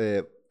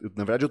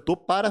na verdade eu tô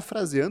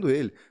parafraseando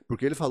ele,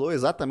 porque ele falou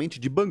exatamente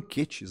de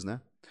banquetes,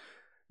 né?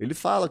 Ele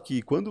fala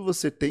que quando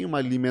você tem uma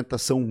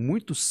alimentação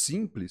muito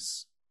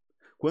simples,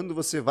 quando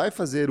você vai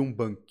fazer um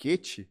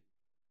banquete,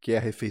 que é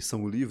a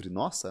refeição livre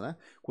nossa, né?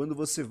 Quando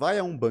você vai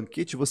a um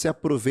banquete, você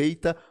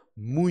aproveita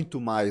muito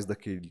mais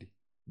daquele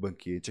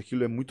banquete.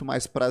 Aquilo é muito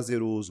mais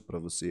prazeroso para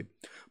você.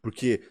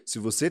 Porque se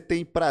você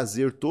tem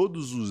prazer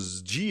todos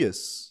os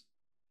dias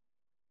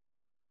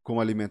com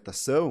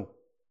alimentação,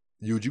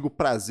 e eu digo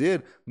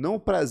prazer, não o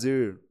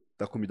prazer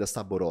da comida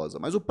saborosa,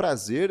 mas o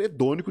prazer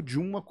hedônico de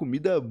uma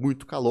comida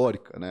muito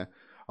calórica, né?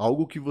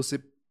 Algo que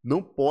você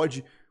não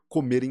pode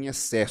comer em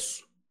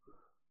excesso.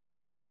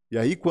 E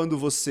aí, quando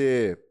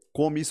você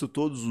come isso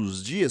todos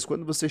os dias,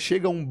 quando você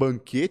chega a um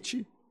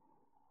banquete,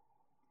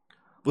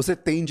 você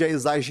tende a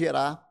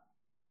exagerar,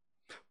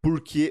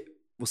 porque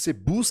você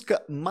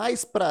busca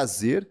mais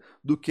prazer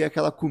do que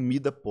aquela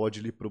comida pode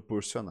lhe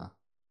proporcionar.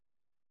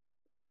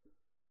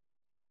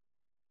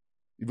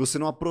 E você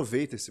não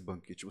aproveita esse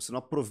banquete, você não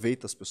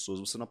aproveita as pessoas,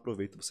 você não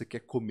aproveita, você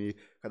quer comer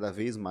cada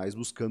vez mais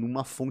buscando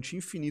uma fonte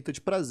infinita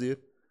de prazer,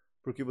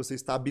 porque você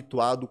está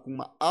habituado com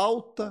uma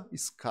alta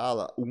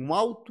escala, um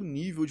alto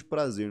nível de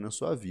prazer na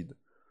sua vida.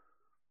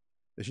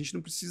 A gente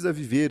não precisa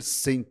viver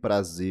sem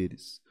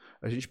prazeres,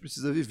 a gente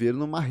precisa viver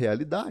numa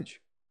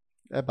realidade.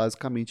 É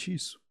basicamente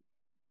isso.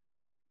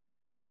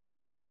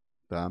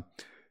 Tá?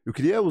 Eu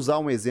queria usar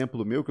um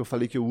exemplo meu, que eu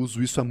falei que eu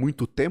uso isso há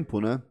muito tempo,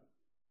 né?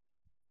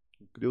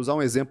 Eu queria usar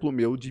um exemplo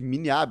meu de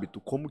mini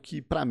hábito, como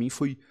que para mim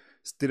foi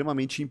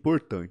extremamente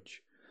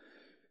importante.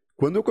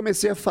 Quando eu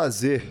comecei a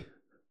fazer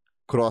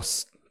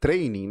cross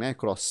training, né,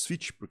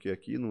 crossfit, porque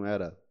aqui não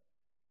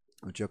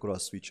tinha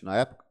crossfit na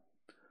época,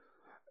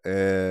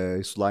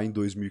 isso lá em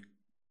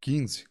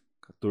 2015,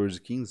 14,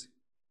 15,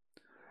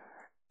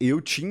 eu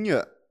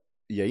tinha,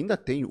 e ainda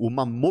tenho,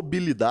 uma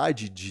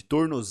mobilidade de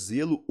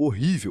tornozelo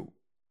horrível.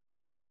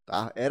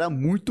 Tá? Era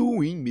muito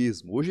ruim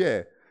mesmo. Hoje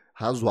é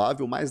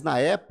razoável, mas na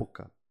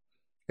época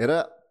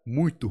era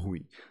muito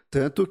ruim.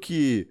 Tanto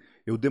que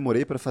eu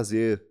demorei para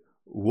fazer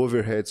o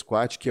overhead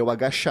squat, que é o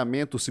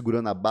agachamento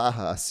segurando a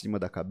barra acima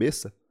da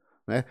cabeça,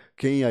 né?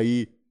 Quem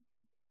aí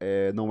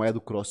não é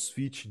do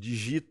CrossFit,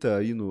 digita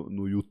aí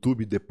no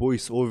YouTube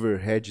depois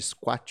overhead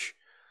squat,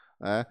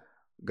 né?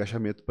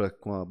 Agachamento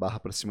com a barra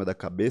para cima da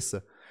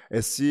cabeça.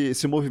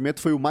 Esse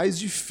movimento foi o mais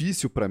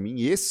difícil para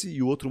mim. Esse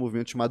e o outro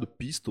movimento chamado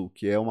pistol,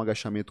 que é um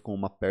agachamento com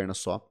uma perna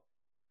só.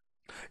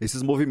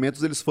 Esses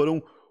movimentos eles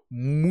foram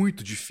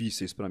muito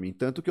difíceis para mim,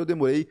 tanto que eu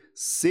demorei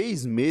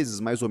 6 meses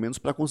mais ou menos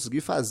para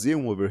conseguir fazer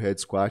um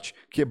overhead squat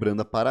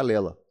quebrando a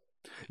paralela.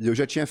 E eu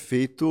já tinha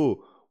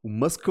feito o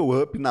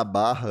muscle up na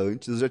barra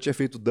antes, eu já tinha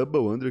feito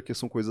double under, que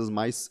são coisas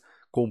mais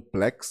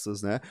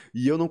complexas, né?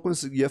 E eu não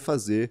conseguia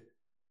fazer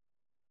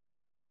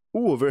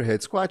o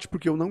overhead squat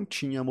porque eu não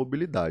tinha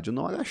mobilidade, eu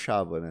não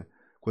agachava, né?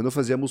 Quando eu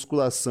fazia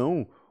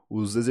musculação,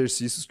 os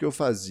exercícios que eu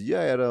fazia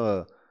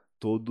era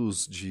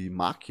todos de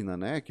máquina,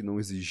 né? Que não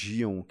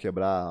exigiam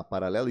quebrar a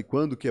paralela, e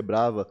quando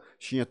quebrava,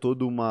 tinha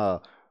toda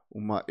uma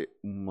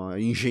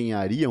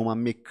engenharia, uma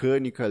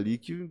mecânica ali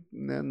que,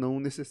 né, não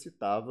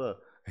necessitava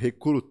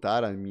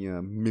recrutar a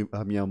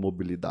minha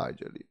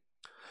mobilidade ali.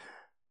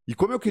 E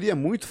como eu queria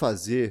muito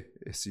fazer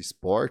esse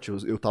esporte,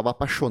 eu estava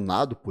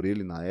apaixonado por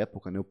ele na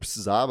época, né? Eu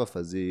precisava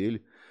fazer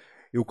ele.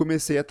 Eu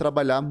comecei a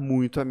trabalhar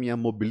muito a minha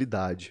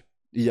mobilidade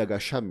e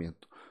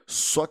agachamento.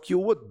 Só que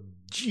eu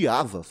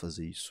odiava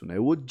fazer isso, né?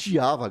 Eu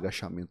odiava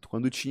agachamento.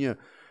 Quando tinha,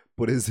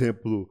 por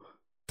exemplo,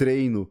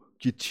 treino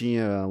que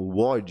tinha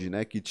WOD,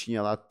 né? Que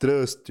tinha lá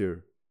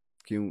thruster,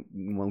 que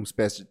uma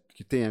espécie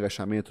que tem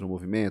agachamento no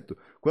movimento.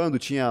 Quando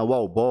tinha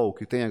wall ball,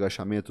 que tem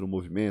agachamento no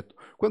movimento.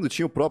 Quando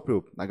tinha o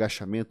próprio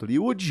agachamento ali,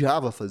 eu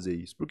odiava fazer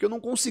isso, porque eu não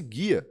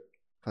conseguia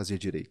fazer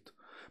direito.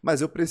 Mas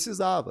eu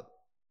precisava.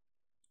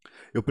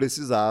 Eu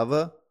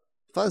precisava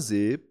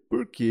fazer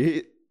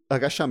porque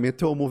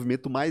agachamento é o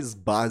movimento mais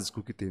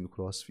básico que tem no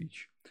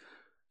CrossFit. O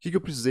que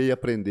eu precisei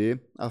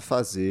aprender a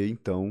fazer,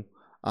 então?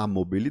 A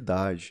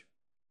mobilidade,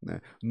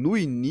 né? No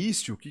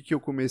início, o que eu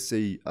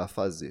comecei a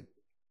fazer?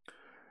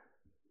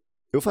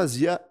 Eu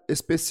fazia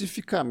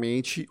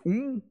especificamente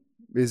um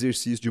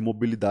exercício de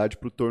mobilidade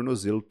para o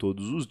tornozelo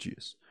todos os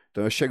dias.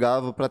 Então eu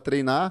chegava para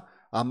treinar,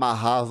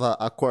 amarrava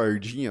a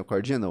cordinha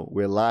não,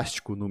 o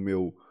elástico no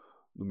meu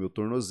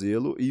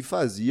tornozelo e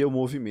fazia o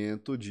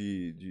movimento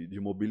de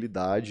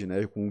mobilidade,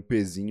 né, com um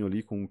pezinho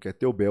ali, com um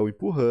kettlebell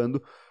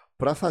empurrando,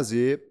 para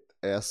fazer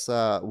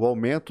o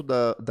aumento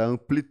da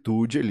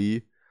amplitude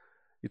ali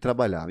e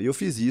trabalhar. E eu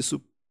fiz isso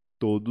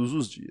todos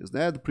os dias,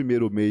 né? Do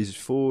primeiro mês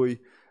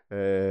foi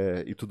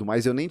e tudo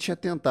mais. Eu nem tinha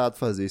tentado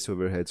fazer esse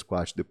overhead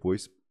squat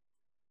depois.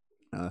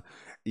 Né?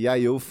 E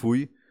aí eu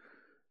fui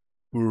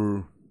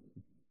por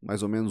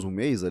mais ou menos um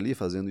mês ali,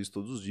 fazendo isso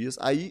todos os dias.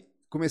 Aí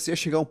comecei a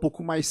chegar um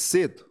pouco mais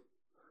cedo.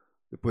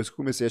 Depois que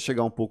comecei a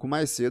chegar um pouco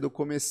mais cedo, eu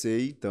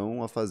comecei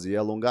então a fazer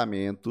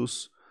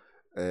alongamentos,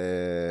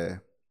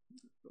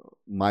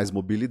 mais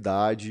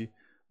mobilidade,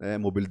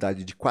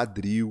 mobilidade de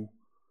quadril.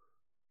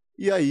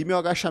 E aí meu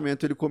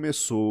agachamento ele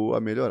começou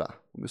a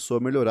melhorar. Começou a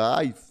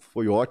melhorar e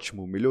foi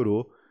ótimo,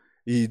 melhorou.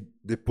 E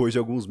depois de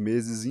alguns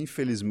meses,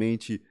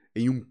 infelizmente,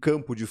 em um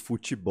campo de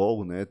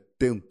futebol, né,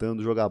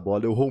 tentando jogar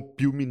bola, eu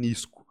rompi o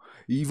menisco.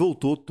 E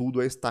voltou tudo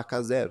a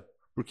estaca zero.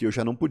 Porque eu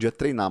já não podia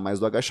treinar mais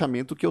do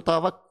agachamento que eu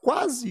estava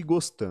quase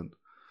gostando,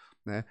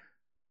 né?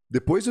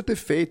 Depois de eu ter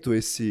feito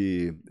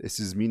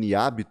esses mini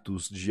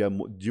hábitos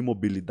de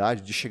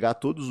mobilidade, de chegar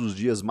todos os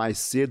dias mais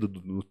cedo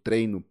no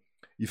treino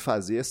e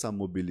fazer essa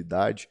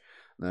mobilidade,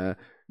 né,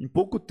 em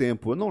pouco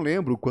tempo, eu não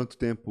lembro quanto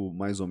tempo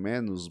mais ou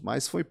menos,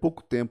 mas foi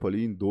pouco tempo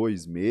ali, em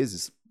 2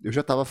 meses, eu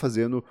já estava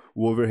fazendo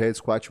o overhead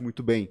squat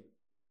muito bem.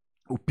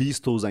 O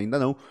pistols ainda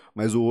não,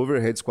 mas o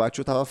overhead squat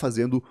eu estava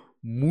fazendo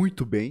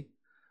muito bem.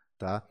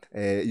 Tá?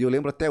 E eu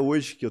lembro até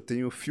hoje que eu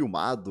tenho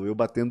filmado eu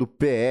batendo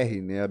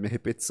PR, né, a minha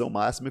repetição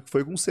máxima, que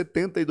foi com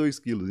 72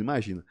 quilos.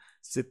 Imagina,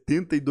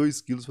 72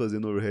 quilos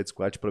fazendo overhead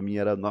squat, para mim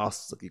era,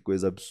 nossa, que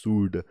coisa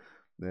absurda.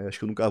 Né? Acho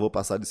que eu nunca vou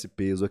passar desse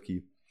peso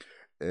aqui.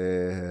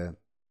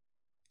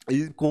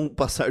 E com o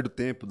passar do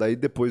tempo, daí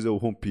depois eu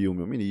rompi o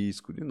meu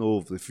menisco de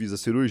novo, eu fiz a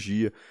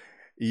cirurgia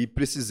e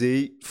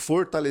precisei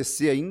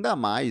fortalecer ainda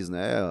mais,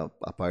 né,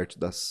 a parte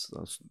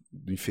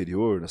do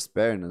inferior, das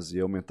pernas, e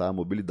aumentar a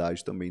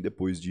mobilidade também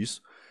depois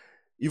disso.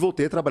 E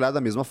voltei a trabalhar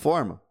da mesma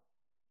forma.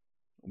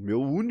 O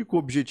meu único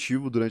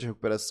objetivo durante a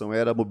recuperação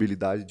era a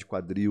mobilidade de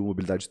quadril,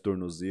 mobilidade de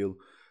tornozelo,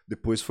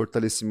 depois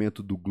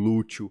fortalecimento do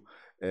glúteo,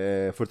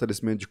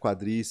 fortalecimento de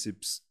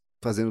quadríceps,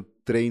 fazendo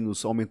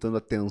treinos, aumentando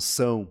a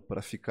tensão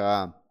para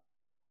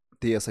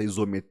ter essa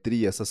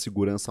isometria, essa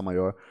segurança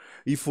maior.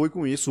 E foi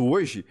com isso.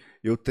 Hoje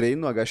eu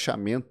treino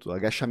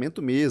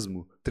agachamento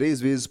mesmo, 3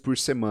 vezes por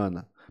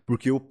semana,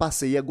 porque eu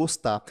passei a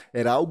gostar.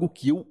 Era algo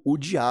que eu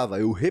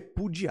odiava, eu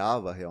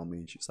repudiava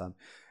realmente, sabe?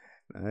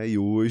 E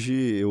hoje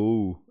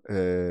eu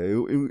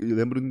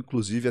lembro,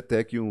 inclusive,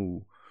 até que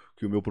o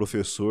meu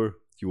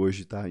professor, que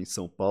hoje está em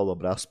São Paulo,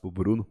 abraço pro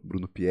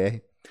Bruno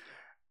Pierre,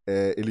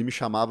 ele me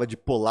chamava de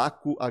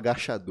polaco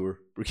agachador,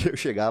 porque eu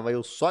chegava e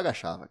eu só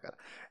agachava, cara.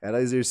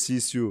 Era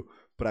exercício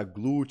para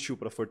glúteo,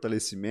 para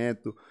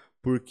fortalecimento,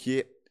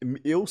 porque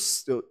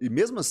e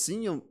mesmo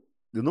assim eu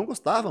não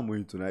gostava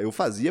muito, né? Eu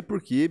fazia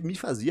porque me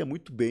fazia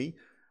muito bem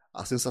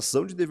a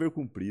sensação de dever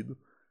cumprido,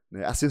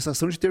 né? A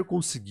sensação de ter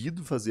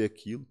conseguido fazer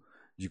aquilo,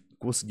 de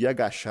conseguir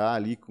agachar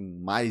ali com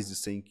mais de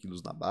 100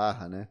 quilos na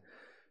barra, né?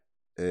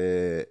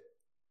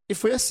 E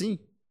foi assim,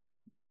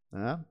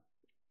 né?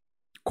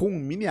 Com um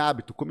mini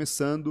hábito,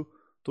 começando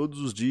todos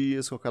os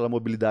dias com aquela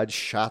mobilidade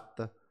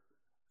chata,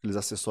 aqueles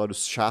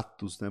acessórios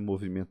chatos, né,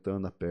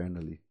 movimentando a perna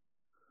ali.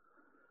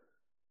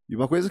 E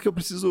uma coisa que eu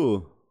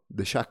preciso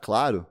deixar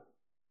claro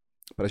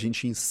para a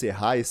gente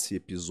encerrar esse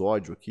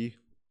episódio aqui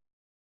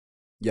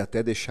e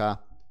até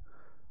deixar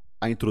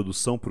a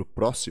introdução para o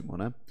próximo,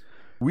 né?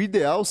 O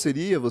ideal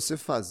seria você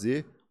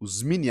fazer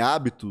os mini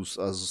hábitos,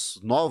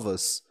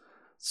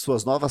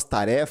 suas novas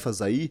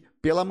tarefas aí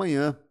pela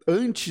manhã,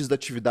 antes das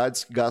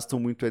atividades que gastam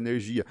muito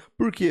energia.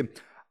 Por quê?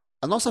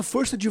 A nossa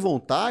força de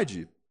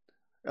vontade,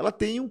 ela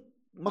tem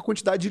uma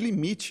quantidade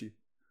limite,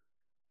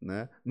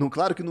 né? Não,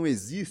 claro que não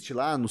existe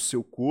lá no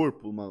seu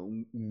corpo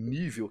um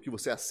nível que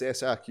você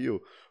acesse, aqui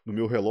no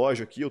meu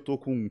relógio aqui eu tô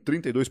com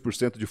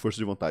 32% de força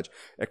de vontade.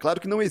 É claro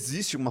que não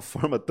existe uma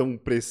forma tão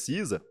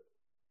precisa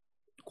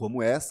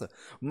como essa,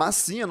 mas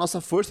sim a nossa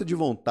força de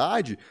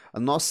vontade, a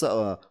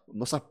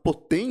nossa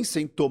potência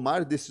em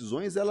tomar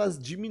decisões, elas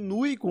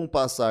diminuem com o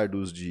passar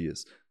dos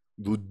dias,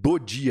 do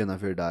dia, na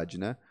verdade,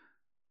 né?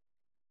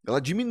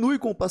 Ela diminui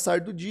com o passar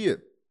do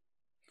dia.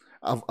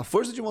 A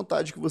força de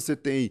vontade que você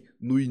tem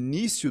no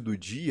início do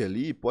dia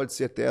ali, pode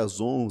ser até às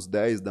 11,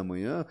 10 da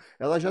manhã,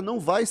 ela já não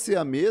vai ser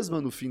a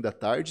mesma no fim da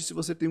tarde se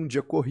você tem um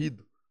dia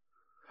corrido.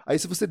 Aí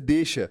se você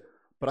deixa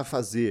para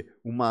fazer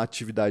uma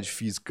atividade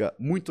física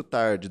muito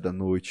tarde da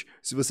noite,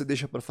 se você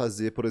deixa para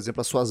fazer, por exemplo,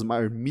 as suas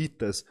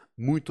marmitas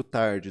muito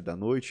tarde da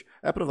noite,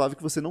 é provável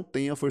que você não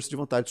tenha força de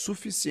vontade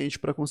suficiente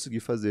para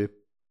conseguir fazer.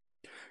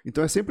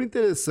 Então é sempre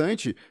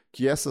interessante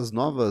que essas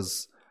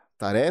novas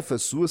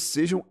tarefas suas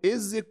sejam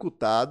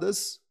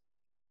executadas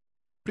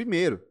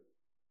primeiro,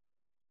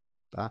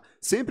 tá?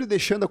 Sempre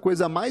deixando a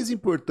coisa mais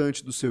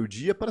importante do seu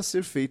dia para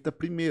ser feita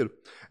primeiro.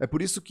 É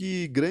por isso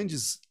que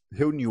grandes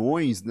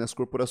reuniões, né, as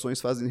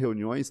corporações fazem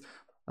reuniões,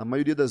 a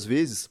maioria das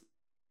vezes,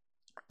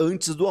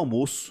 antes do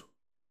almoço,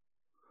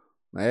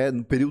 né,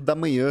 no período da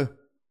manhã,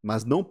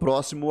 mas não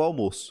próximo ao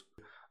almoço.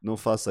 Não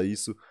faça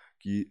isso,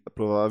 que é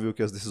provável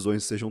que as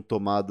decisões sejam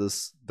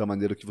tomadas da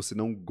maneira que você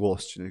não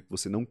goste, né, que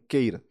você não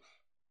queira.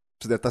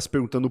 Você deve estar se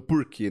perguntando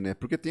por quê, né?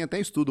 Porque tem até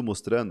estudo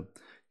mostrando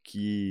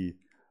que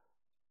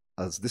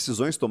as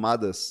decisões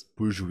tomadas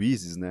por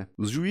juízes, né?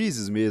 Os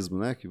juízes mesmo,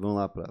 né? Que vão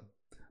lá para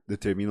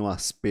determinam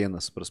as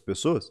penas para as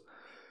pessoas.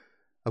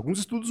 Alguns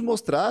estudos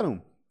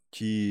mostraram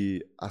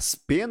que as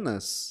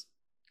penas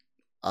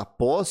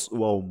após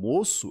o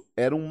almoço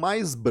eram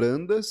mais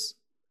brandas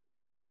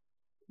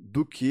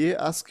do que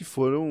as que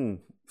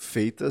foram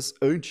feitas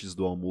antes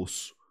do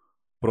almoço,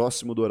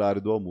 próximo do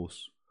horário do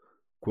almoço,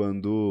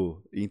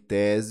 quando, em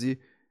tese,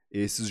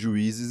 esses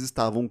juízes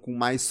estavam com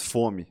mais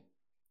fome,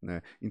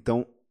 né?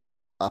 Então,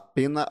 a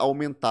pena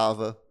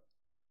aumentava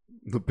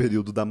no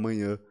período da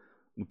manhã,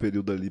 no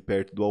período ali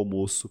perto do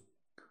almoço,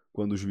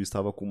 quando o juiz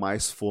estava com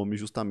mais fome,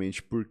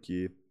 justamente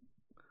porque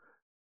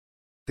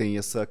tem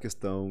essa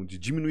questão de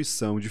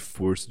diminuição de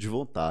força de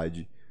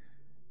vontade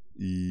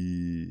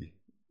e,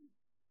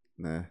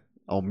 né,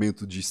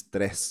 aumento de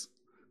estresse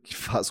que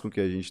faz com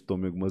que a gente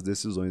tome algumas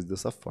decisões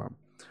dessa forma.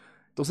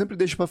 Então sempre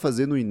deixe para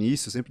fazer no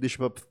início, sempre deixe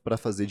para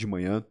fazer de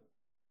manhã,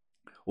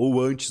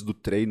 ou antes do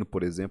treino,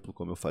 por exemplo,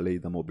 como eu falei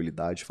da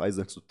mobilidade, faz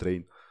antes do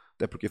treino,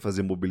 até porque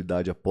fazer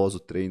mobilidade após o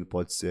treino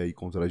pode ser aí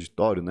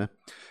contraditório, né?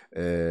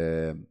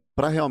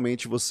 Para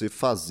realmente você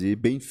fazer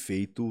bem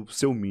feito o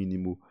seu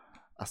mínimo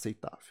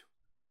aceitável.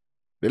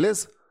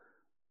 Beleza?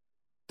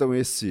 Então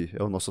esse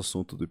é o nosso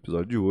assunto do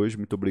episódio de hoje.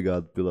 Muito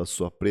obrigado pela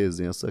sua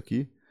presença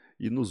aqui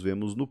e nos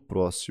vemos no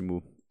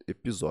próximo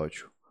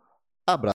episódio. Abraço!